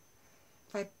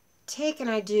take and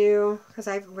I do, because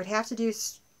I would have to do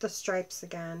the stripes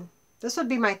again. This would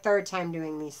be my third time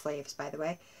doing these sleeves, by the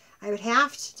way. I would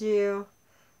have to do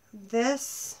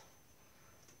this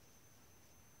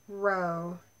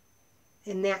row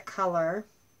in that color,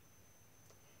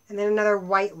 and then another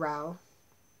white row.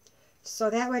 So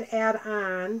that would add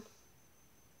on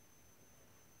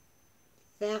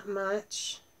that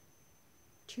much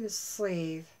to the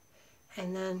sleeve.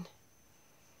 And then,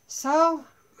 so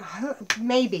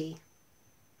maybe.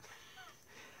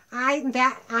 I'm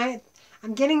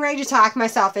getting ready to talk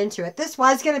myself into it. This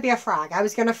was going to be a frog. I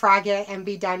was going to frog it and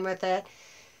be done with it.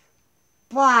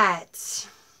 But,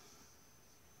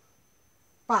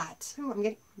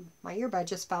 ooh, my earbud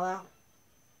just fell out.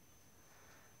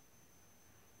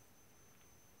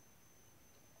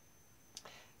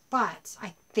 But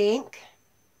I think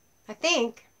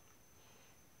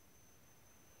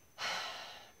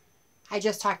I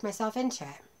just talked myself into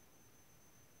it.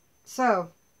 So,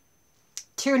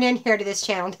 tune in here to this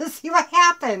channel to see what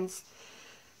happens.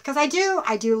 Because I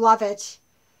do love it.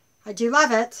 I do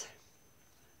love it.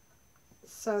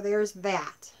 So there's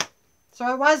that.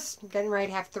 So it was getting ready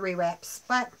to have 3 whips.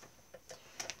 But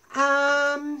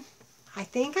I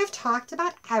think I've talked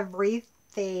about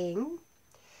everything.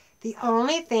 The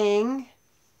only thing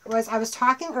was I was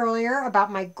talking earlier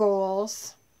about my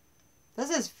goals.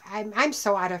 I'm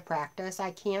so out of practice.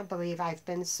 I can't believe I've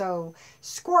been so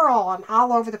squirrel and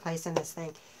all over the place in this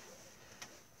thing.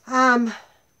 My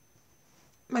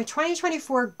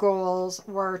 2024 goals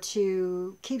were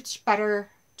to keep better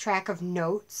track of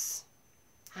notes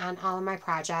on all of my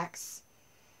projects.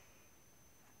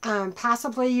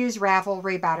 Possibly use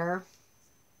Ravelry better.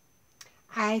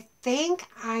 I think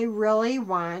I really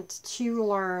want to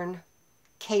learn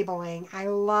cabling.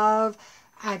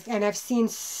 I've seen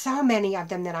so many of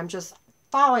them that I'm just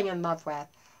falling in love with.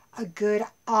 A good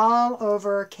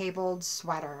all-over cabled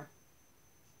sweater.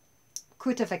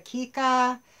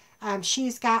 Kutavakika,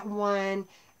 she's got one.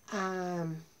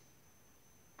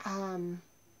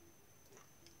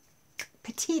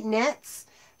 Petite Knits,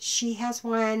 she has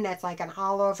one that's like an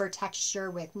all-over texture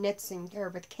with knits or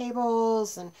with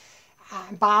cables and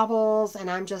bobbles, and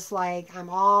I'm just like,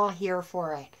 I'm all here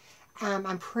for it.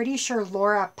 I'm pretty sure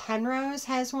Laura Penrose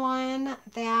has one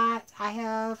that I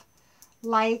have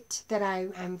liked, that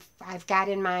I've got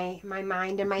in my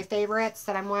mind and my favorites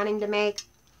that I'm wanting to make.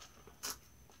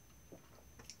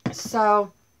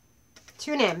 So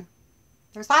tune in.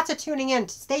 There's lots of tuning in.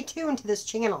 Stay tuned to this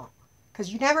channel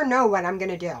because you never know what I'm going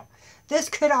to do. This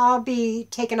could all be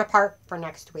taken apart for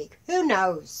next week. Who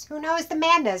knows? Who knows the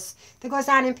madness that goes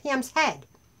on in Pam's head?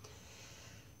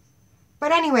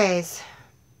 But anyways,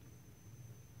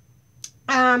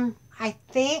 I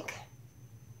think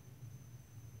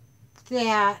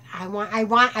that I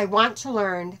want to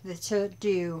learn to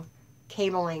do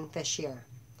cabling this year.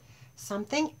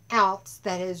 something else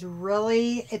that is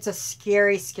really, it's a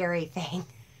scary, scary thing.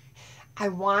 I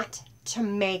want to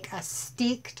make a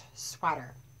steeked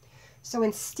sweater. So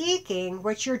in steeking,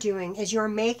 what you're doing is you're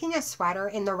making a sweater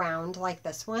in the round like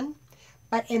this one,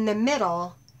 but in the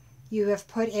middle, you have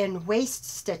put in waist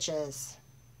stitches,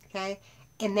 okay?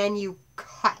 And then you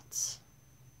cut.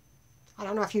 I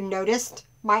don't know if you noticed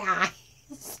my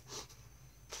eyes.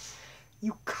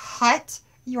 You cut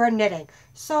your knitting.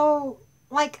 So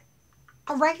like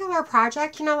a regular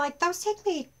project, you know, like those take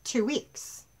me 2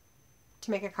 weeks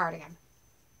to make a cardigan.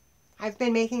 I've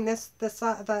been making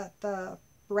the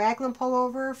raglan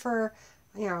pullover for,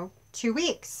 you know, 2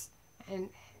 weeks. And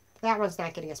that one's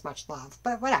not getting as much love,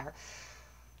 but whatever.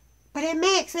 But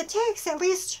it takes at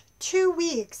least 2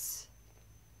 weeks.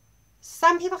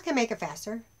 Some people can make it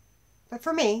faster, but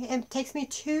for me, it takes me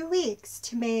 2 weeks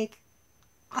to make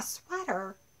a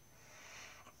sweater.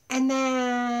 And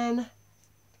then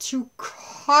to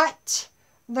cut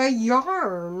the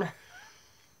yarn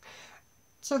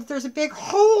so that there's a big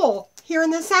hole here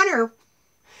in the center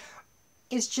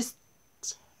is just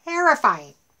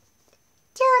terrifying.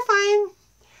 Terrifying.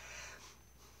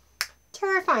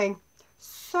 Terrifying.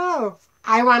 So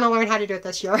I want to learn how to do it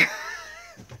this year.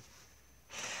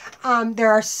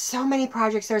 There are so many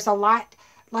projects. There's a lot,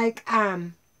 like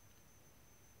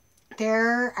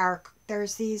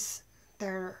there's these,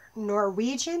 they're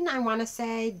Norwegian, I want to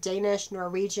say, Danish,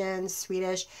 Norwegian,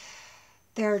 Swedish.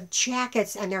 They're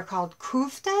jackets and they're called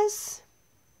kuftas.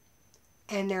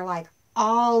 And they're like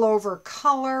all over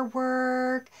color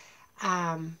work.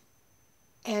 And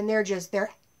they're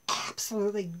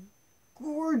absolutely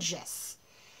gorgeous.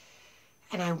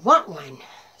 And I want one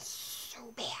so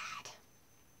bad.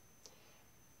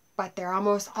 But they're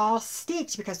almost all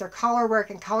steeked because they're color work,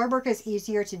 and color work is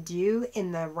easier to do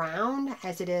in the round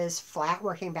as it is flat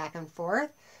working back and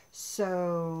forth.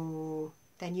 So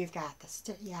then you've got the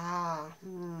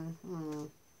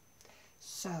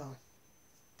So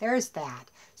there's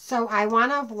that. So I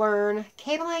want to learn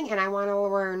cabling and I want to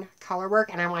learn color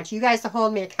work, and I want you guys to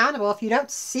hold me accountable. If you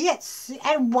don't see it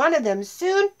at one of them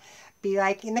soon, be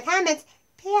like in the comments,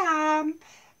 Pam,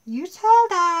 you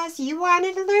told us you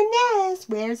wanted to learn this.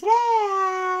 Where's it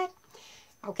at?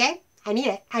 Okay, I need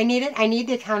it. I need it. I need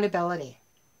the accountability.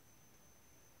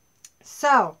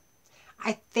 So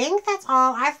I think that's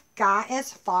all I've got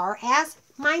as far as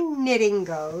my knitting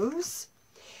goes.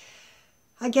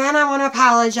 Again, I want to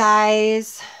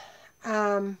apologize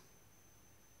for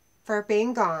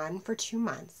being gone for 2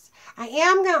 months. I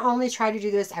am going to only try to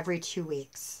do this every 2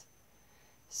 weeks.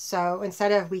 So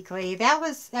instead of weekly, that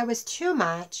was too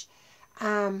much.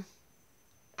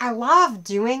 I love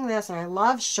doing this and I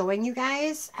love showing you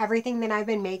guys everything that I've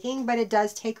been making, but it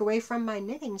does take away from my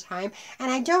knitting time, and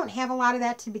I don't have a lot of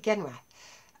that to begin with.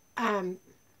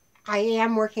 I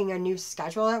am working a new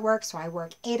schedule at work, so I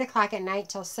work 8 o'clock at night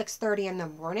till 6:30 in the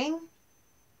morning.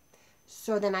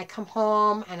 So then I come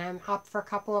home and I'm up for a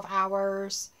couple of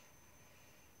hours.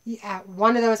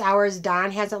 One of those hours, Don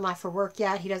hasn't left for work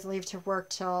yet. He doesn't leave to work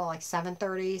till like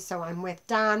 7:30. So I'm with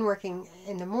Don working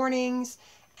in the mornings.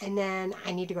 And then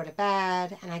I need to go to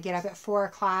bed. And I get up at 4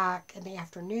 o'clock in the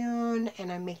afternoon.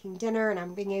 And I'm making dinner. And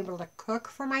I'm being able to cook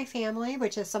for my family,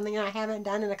 which is something I haven't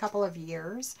done in a couple of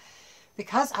years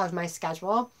because of my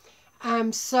schedule.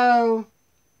 So,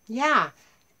 yeah.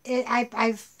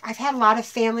 I've had a lot of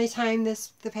family time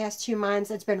the past 2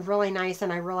 months. It's been really nice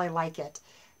and I really like it.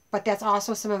 But that's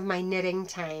also some of my knitting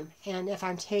time. And if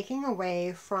I'm taking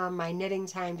away from my knitting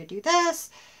time to do this,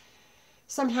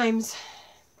 sometimes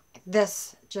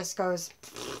this just goes,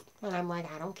 and I'm like,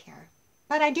 I don't care.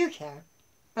 But I do care.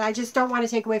 But I just don't want to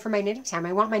take away from my knitting time.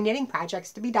 I want my knitting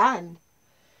projects to be done.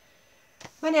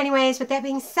 But anyways, with that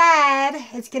being said,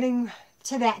 it's getting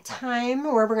to that time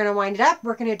where we're going to wind it up.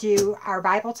 We're going to do our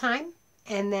Bible time,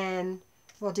 and then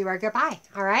we'll do our goodbye.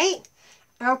 All right?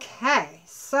 Okay,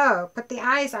 so put the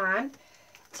eyes on.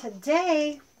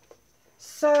 Today,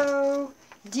 so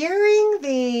during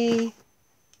the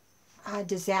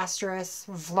disastrous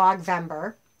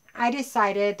Vlogvember, I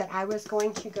decided that I was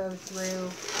going to go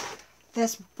through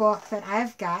this book that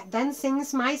I've got, Then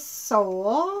Sings My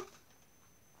Soul.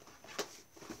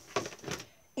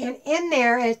 And in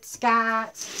there it's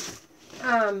got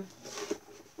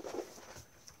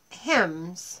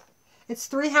hymns. It's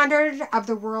 300 of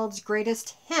the world's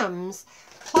greatest hymns,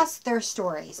 plus their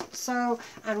stories. So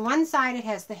on one side it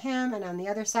has the hymn, and on the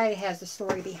other side it has the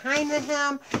story behind the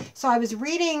hymn. So I was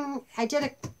reading, I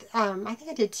think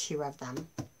I did 2 of them.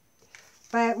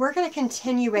 But we're going to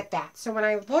continue with that. So when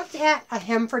I looked at a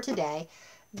hymn for today,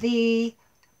 the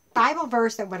Bible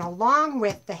verse that went along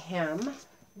with the hymn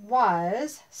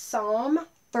was Psalm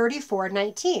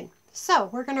 34:19. So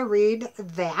we're going to read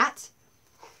that.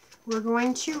 We're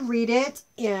going to read it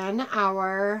in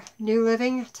our New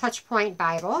Living Touchpoint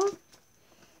Bible.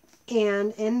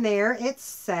 And in there it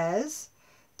says,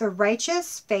 "The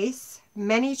righteous face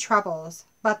many troubles,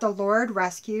 but the Lord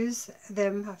rescues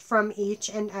them from each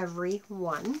and every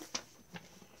one."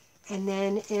 And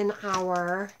then in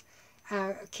our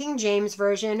King James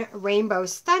Version Rainbow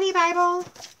Study Bible,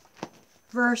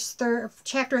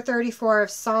 chapter 34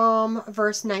 of Psalm,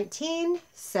 verse 19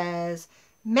 says,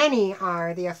 "Many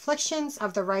are the afflictions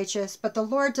of the righteous, but the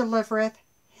Lord delivereth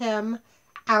him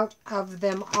out of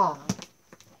them all."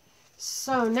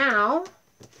 So now,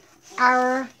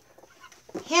 our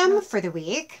hymn for the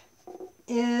week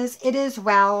is "It Is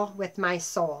Well With My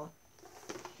Soul."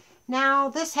 Now,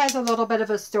 this has a little bit of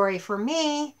a story for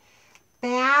me.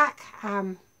 Back,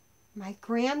 my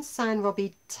grandson will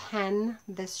be 10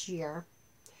 this year.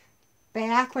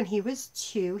 Back when he was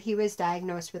 2, he was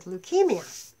diagnosed with leukemia,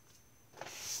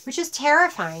 which is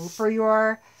terrifying for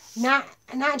not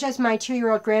just my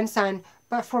 2-year-old grandson,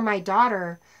 but for my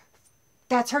daughter.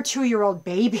 That's her 2-year-old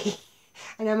baby.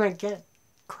 And I'm going to get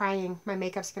crying. My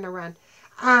makeup's going to run.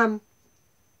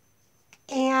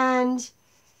 And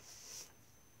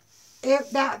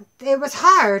it was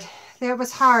hard. It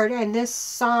was hard. And this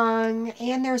song,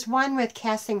 and there's one with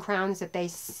Casting Crowns that they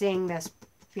sing this,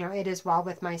 "It Is Well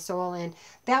With My Soul." And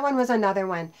that one was another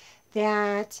one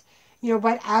that,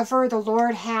 whatever the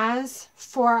Lord has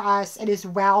for us, it is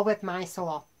well with my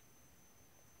soul.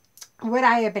 Would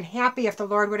I have been happy if the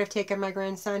Lord would have taken my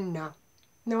grandson? No.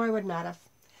 No, I would not have.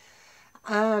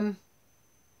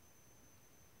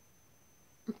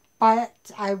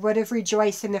 But I would have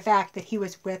rejoiced in the fact that he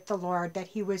was with the Lord, that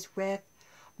he was with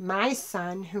my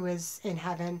son who is in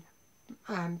heaven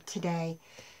today.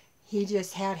 He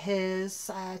just had his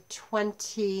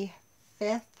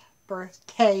 25th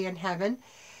birthday in heaven.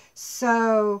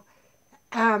 So,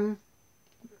 I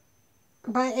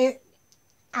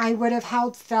would have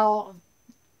held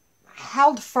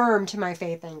firm to my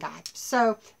faith in God.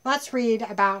 So let's read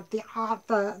about the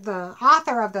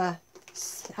author of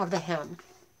the hymn.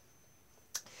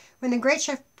 When the Great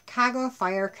Chicago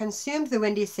Fire consumed the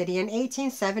Windy City in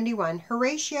 1871,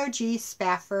 Horatio G.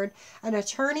 Spafford, an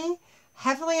attorney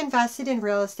heavily invested in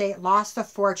real estate, lost a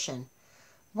fortune.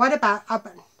 What about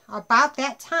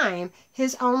that time,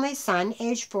 his only son,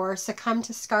 age 4, succumbed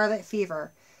to scarlet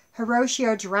fever.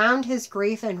 Horatio drowned his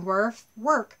grief and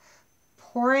work,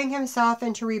 pouring himself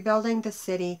into rebuilding the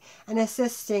city and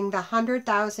assisting the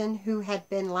 100,000 who had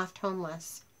been left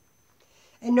homeless.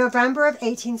 In November of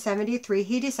 1873,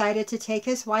 he decided to take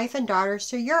his wife and daughters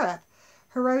to Europe.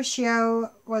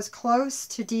 Horatio was close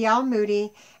to D.L.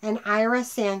 Moody and Ira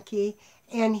Sankey,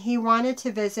 and he wanted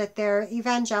to visit their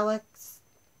evangelics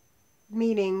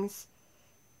meetings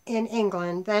in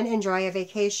England, then enjoy a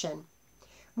vacation.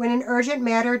 When an urgent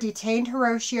matter detained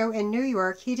Horatio in New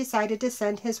York, he decided to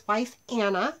send his wife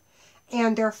Anna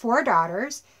and their 4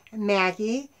 daughters,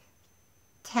 Maggie,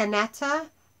 Tanetta,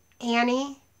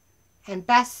 Annie, and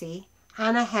Bessie,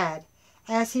 on ahead,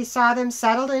 as he saw them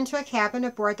settled into a cabin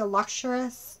aboard the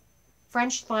luxurious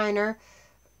French liner,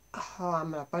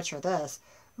 I'm going to butcher this,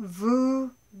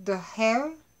 Vue de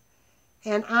Hare,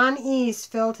 and unease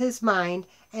filled his mind,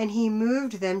 and he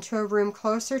moved them to a room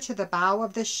closer to the bow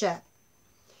of the ship.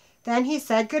 Then he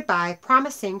said goodbye,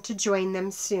 promising to join them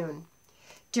soon.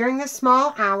 During the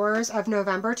small hours of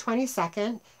November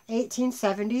 22nd,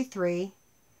 1873,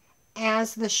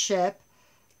 as the ship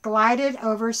glided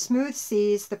over smooth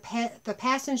seas, the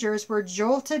passengers were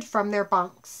jolted from their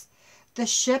bunks. The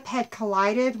ship had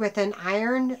collided with an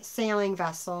iron sailing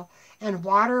vessel, and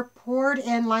water poured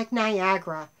in like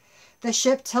Niagara. The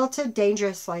ship tilted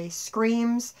dangerously.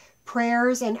 Screams,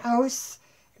 prayers, and oaths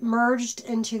merged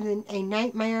into a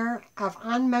nightmare of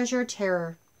unmeasured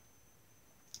terror.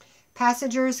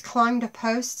 Passengers clung to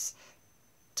posts,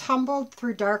 tumbled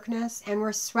through darkness, and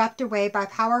were swept away by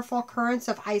powerful currents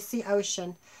of icy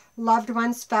ocean. Loved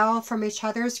ones fell from each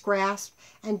other's grasp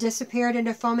and disappeared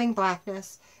into foaming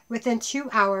blackness. Within 2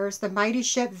 hours, the mighty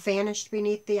ship vanished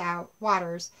beneath the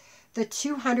waters. The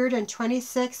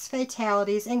 226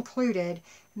 fatalities included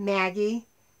Maggie,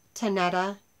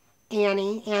 Tanetta,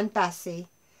 Annie, and Bessie.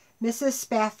 Mrs.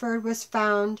 Spafford was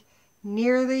found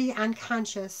nearly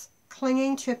unconscious,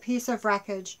 clinging to a piece of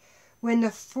wreckage. When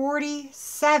the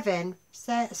 47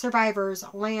 survivors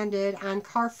landed on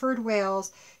Carford,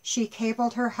 Wales, she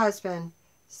cabled her husband,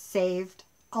 "Saved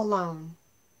alone."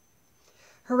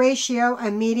 Horatio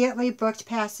immediately booked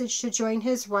passage to join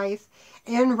his wife.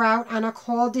 En route on a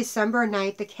cold December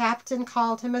night, the captain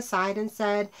called him aside and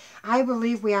said, "I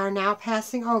believe we are now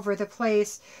passing over the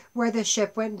place where the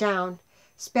ship went down."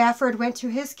 Spafford went to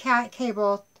his cabin,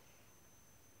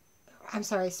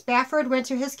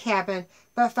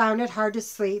 but found it hard to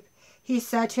sleep. He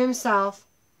said to himself,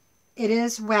 "It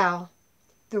is well.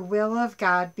 The will of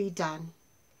God be done."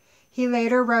 He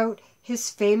later wrote his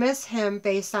famous hymn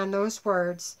based on those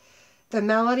words. The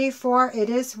melody for "It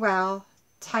Is Well,"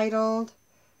 titled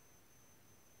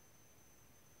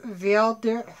Ville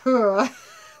de Heu,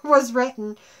 was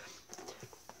written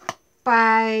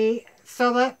by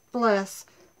Philip Bliss,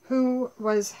 who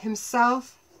was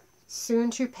himself soon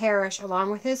to perish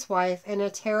along with his wife in a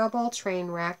terrible train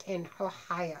wreck in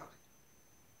Ohio.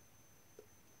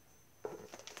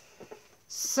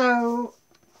 So,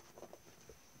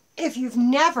 if you've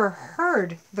never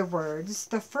heard the words,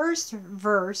 the first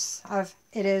verse of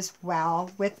 "It Is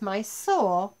Well with My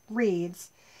Soul" reads,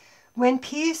 "When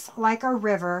peace like a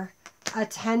river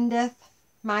attendeth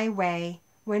my way,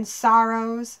 when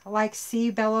sorrows like sea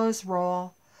billows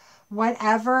roll,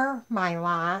 whatever my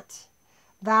lot,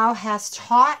 thou hast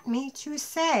taught me to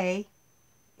say,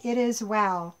 it is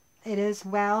well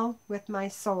with my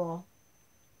soul."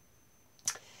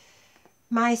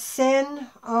 My sin,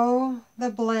 oh, the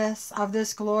bliss of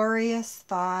this glorious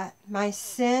thought, my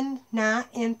sin not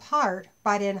in part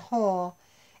but in whole,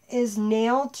 is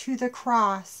nailed to the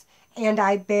cross, and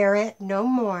I bear it no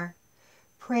more.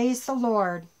 Praise the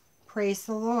Lord,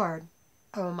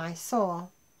 O my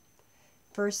soul.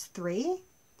 Verse 3,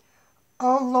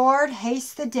 O Lord,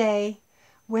 haste the day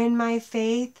when my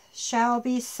faith shall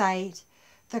be sight,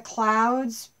 the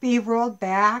clouds be rolled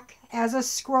back as a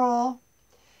scroll,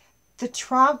 the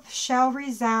trump shall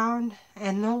resound,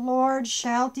 and the Lord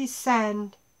shall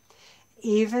descend.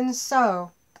 Even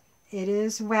so, it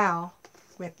is well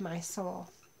with my soul.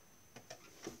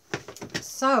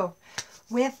 So,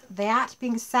 with that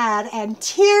being said, and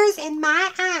tears in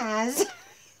my eyes,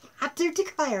 I do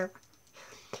declare,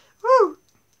 woo,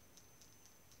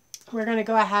 we're going to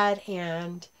go ahead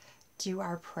and do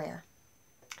our prayer.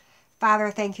 Father,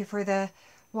 thank you for the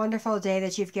wonderful day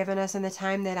that you've given us and the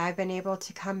time that I've been able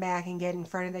to come back and get in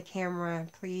front of the camera.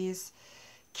 Please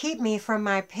keep me from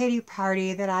my pity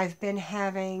party that I've been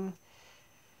having,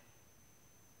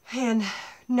 and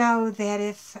know that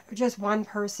if just one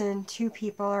person, 2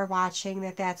 people are watching,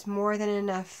 that's more than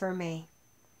enough for me.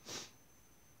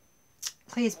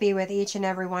 Please be with each and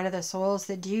every one of the souls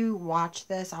that do watch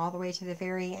this all the way to the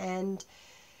very end,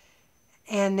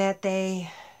 and that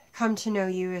they come to know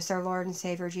you as their Lord and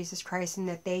Savior, Jesus Christ, and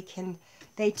that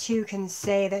they too can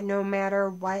say that no matter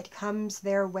what comes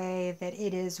their way, that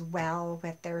it is well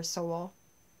with their soul.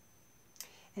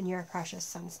 In your precious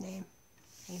Son's name,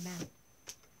 amen.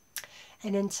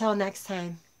 And until next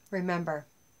time, remember,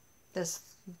 this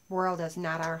world is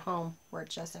not our home. We're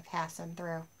just a passing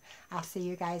through. I'll see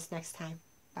you guys next time.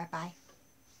 Bye-bye.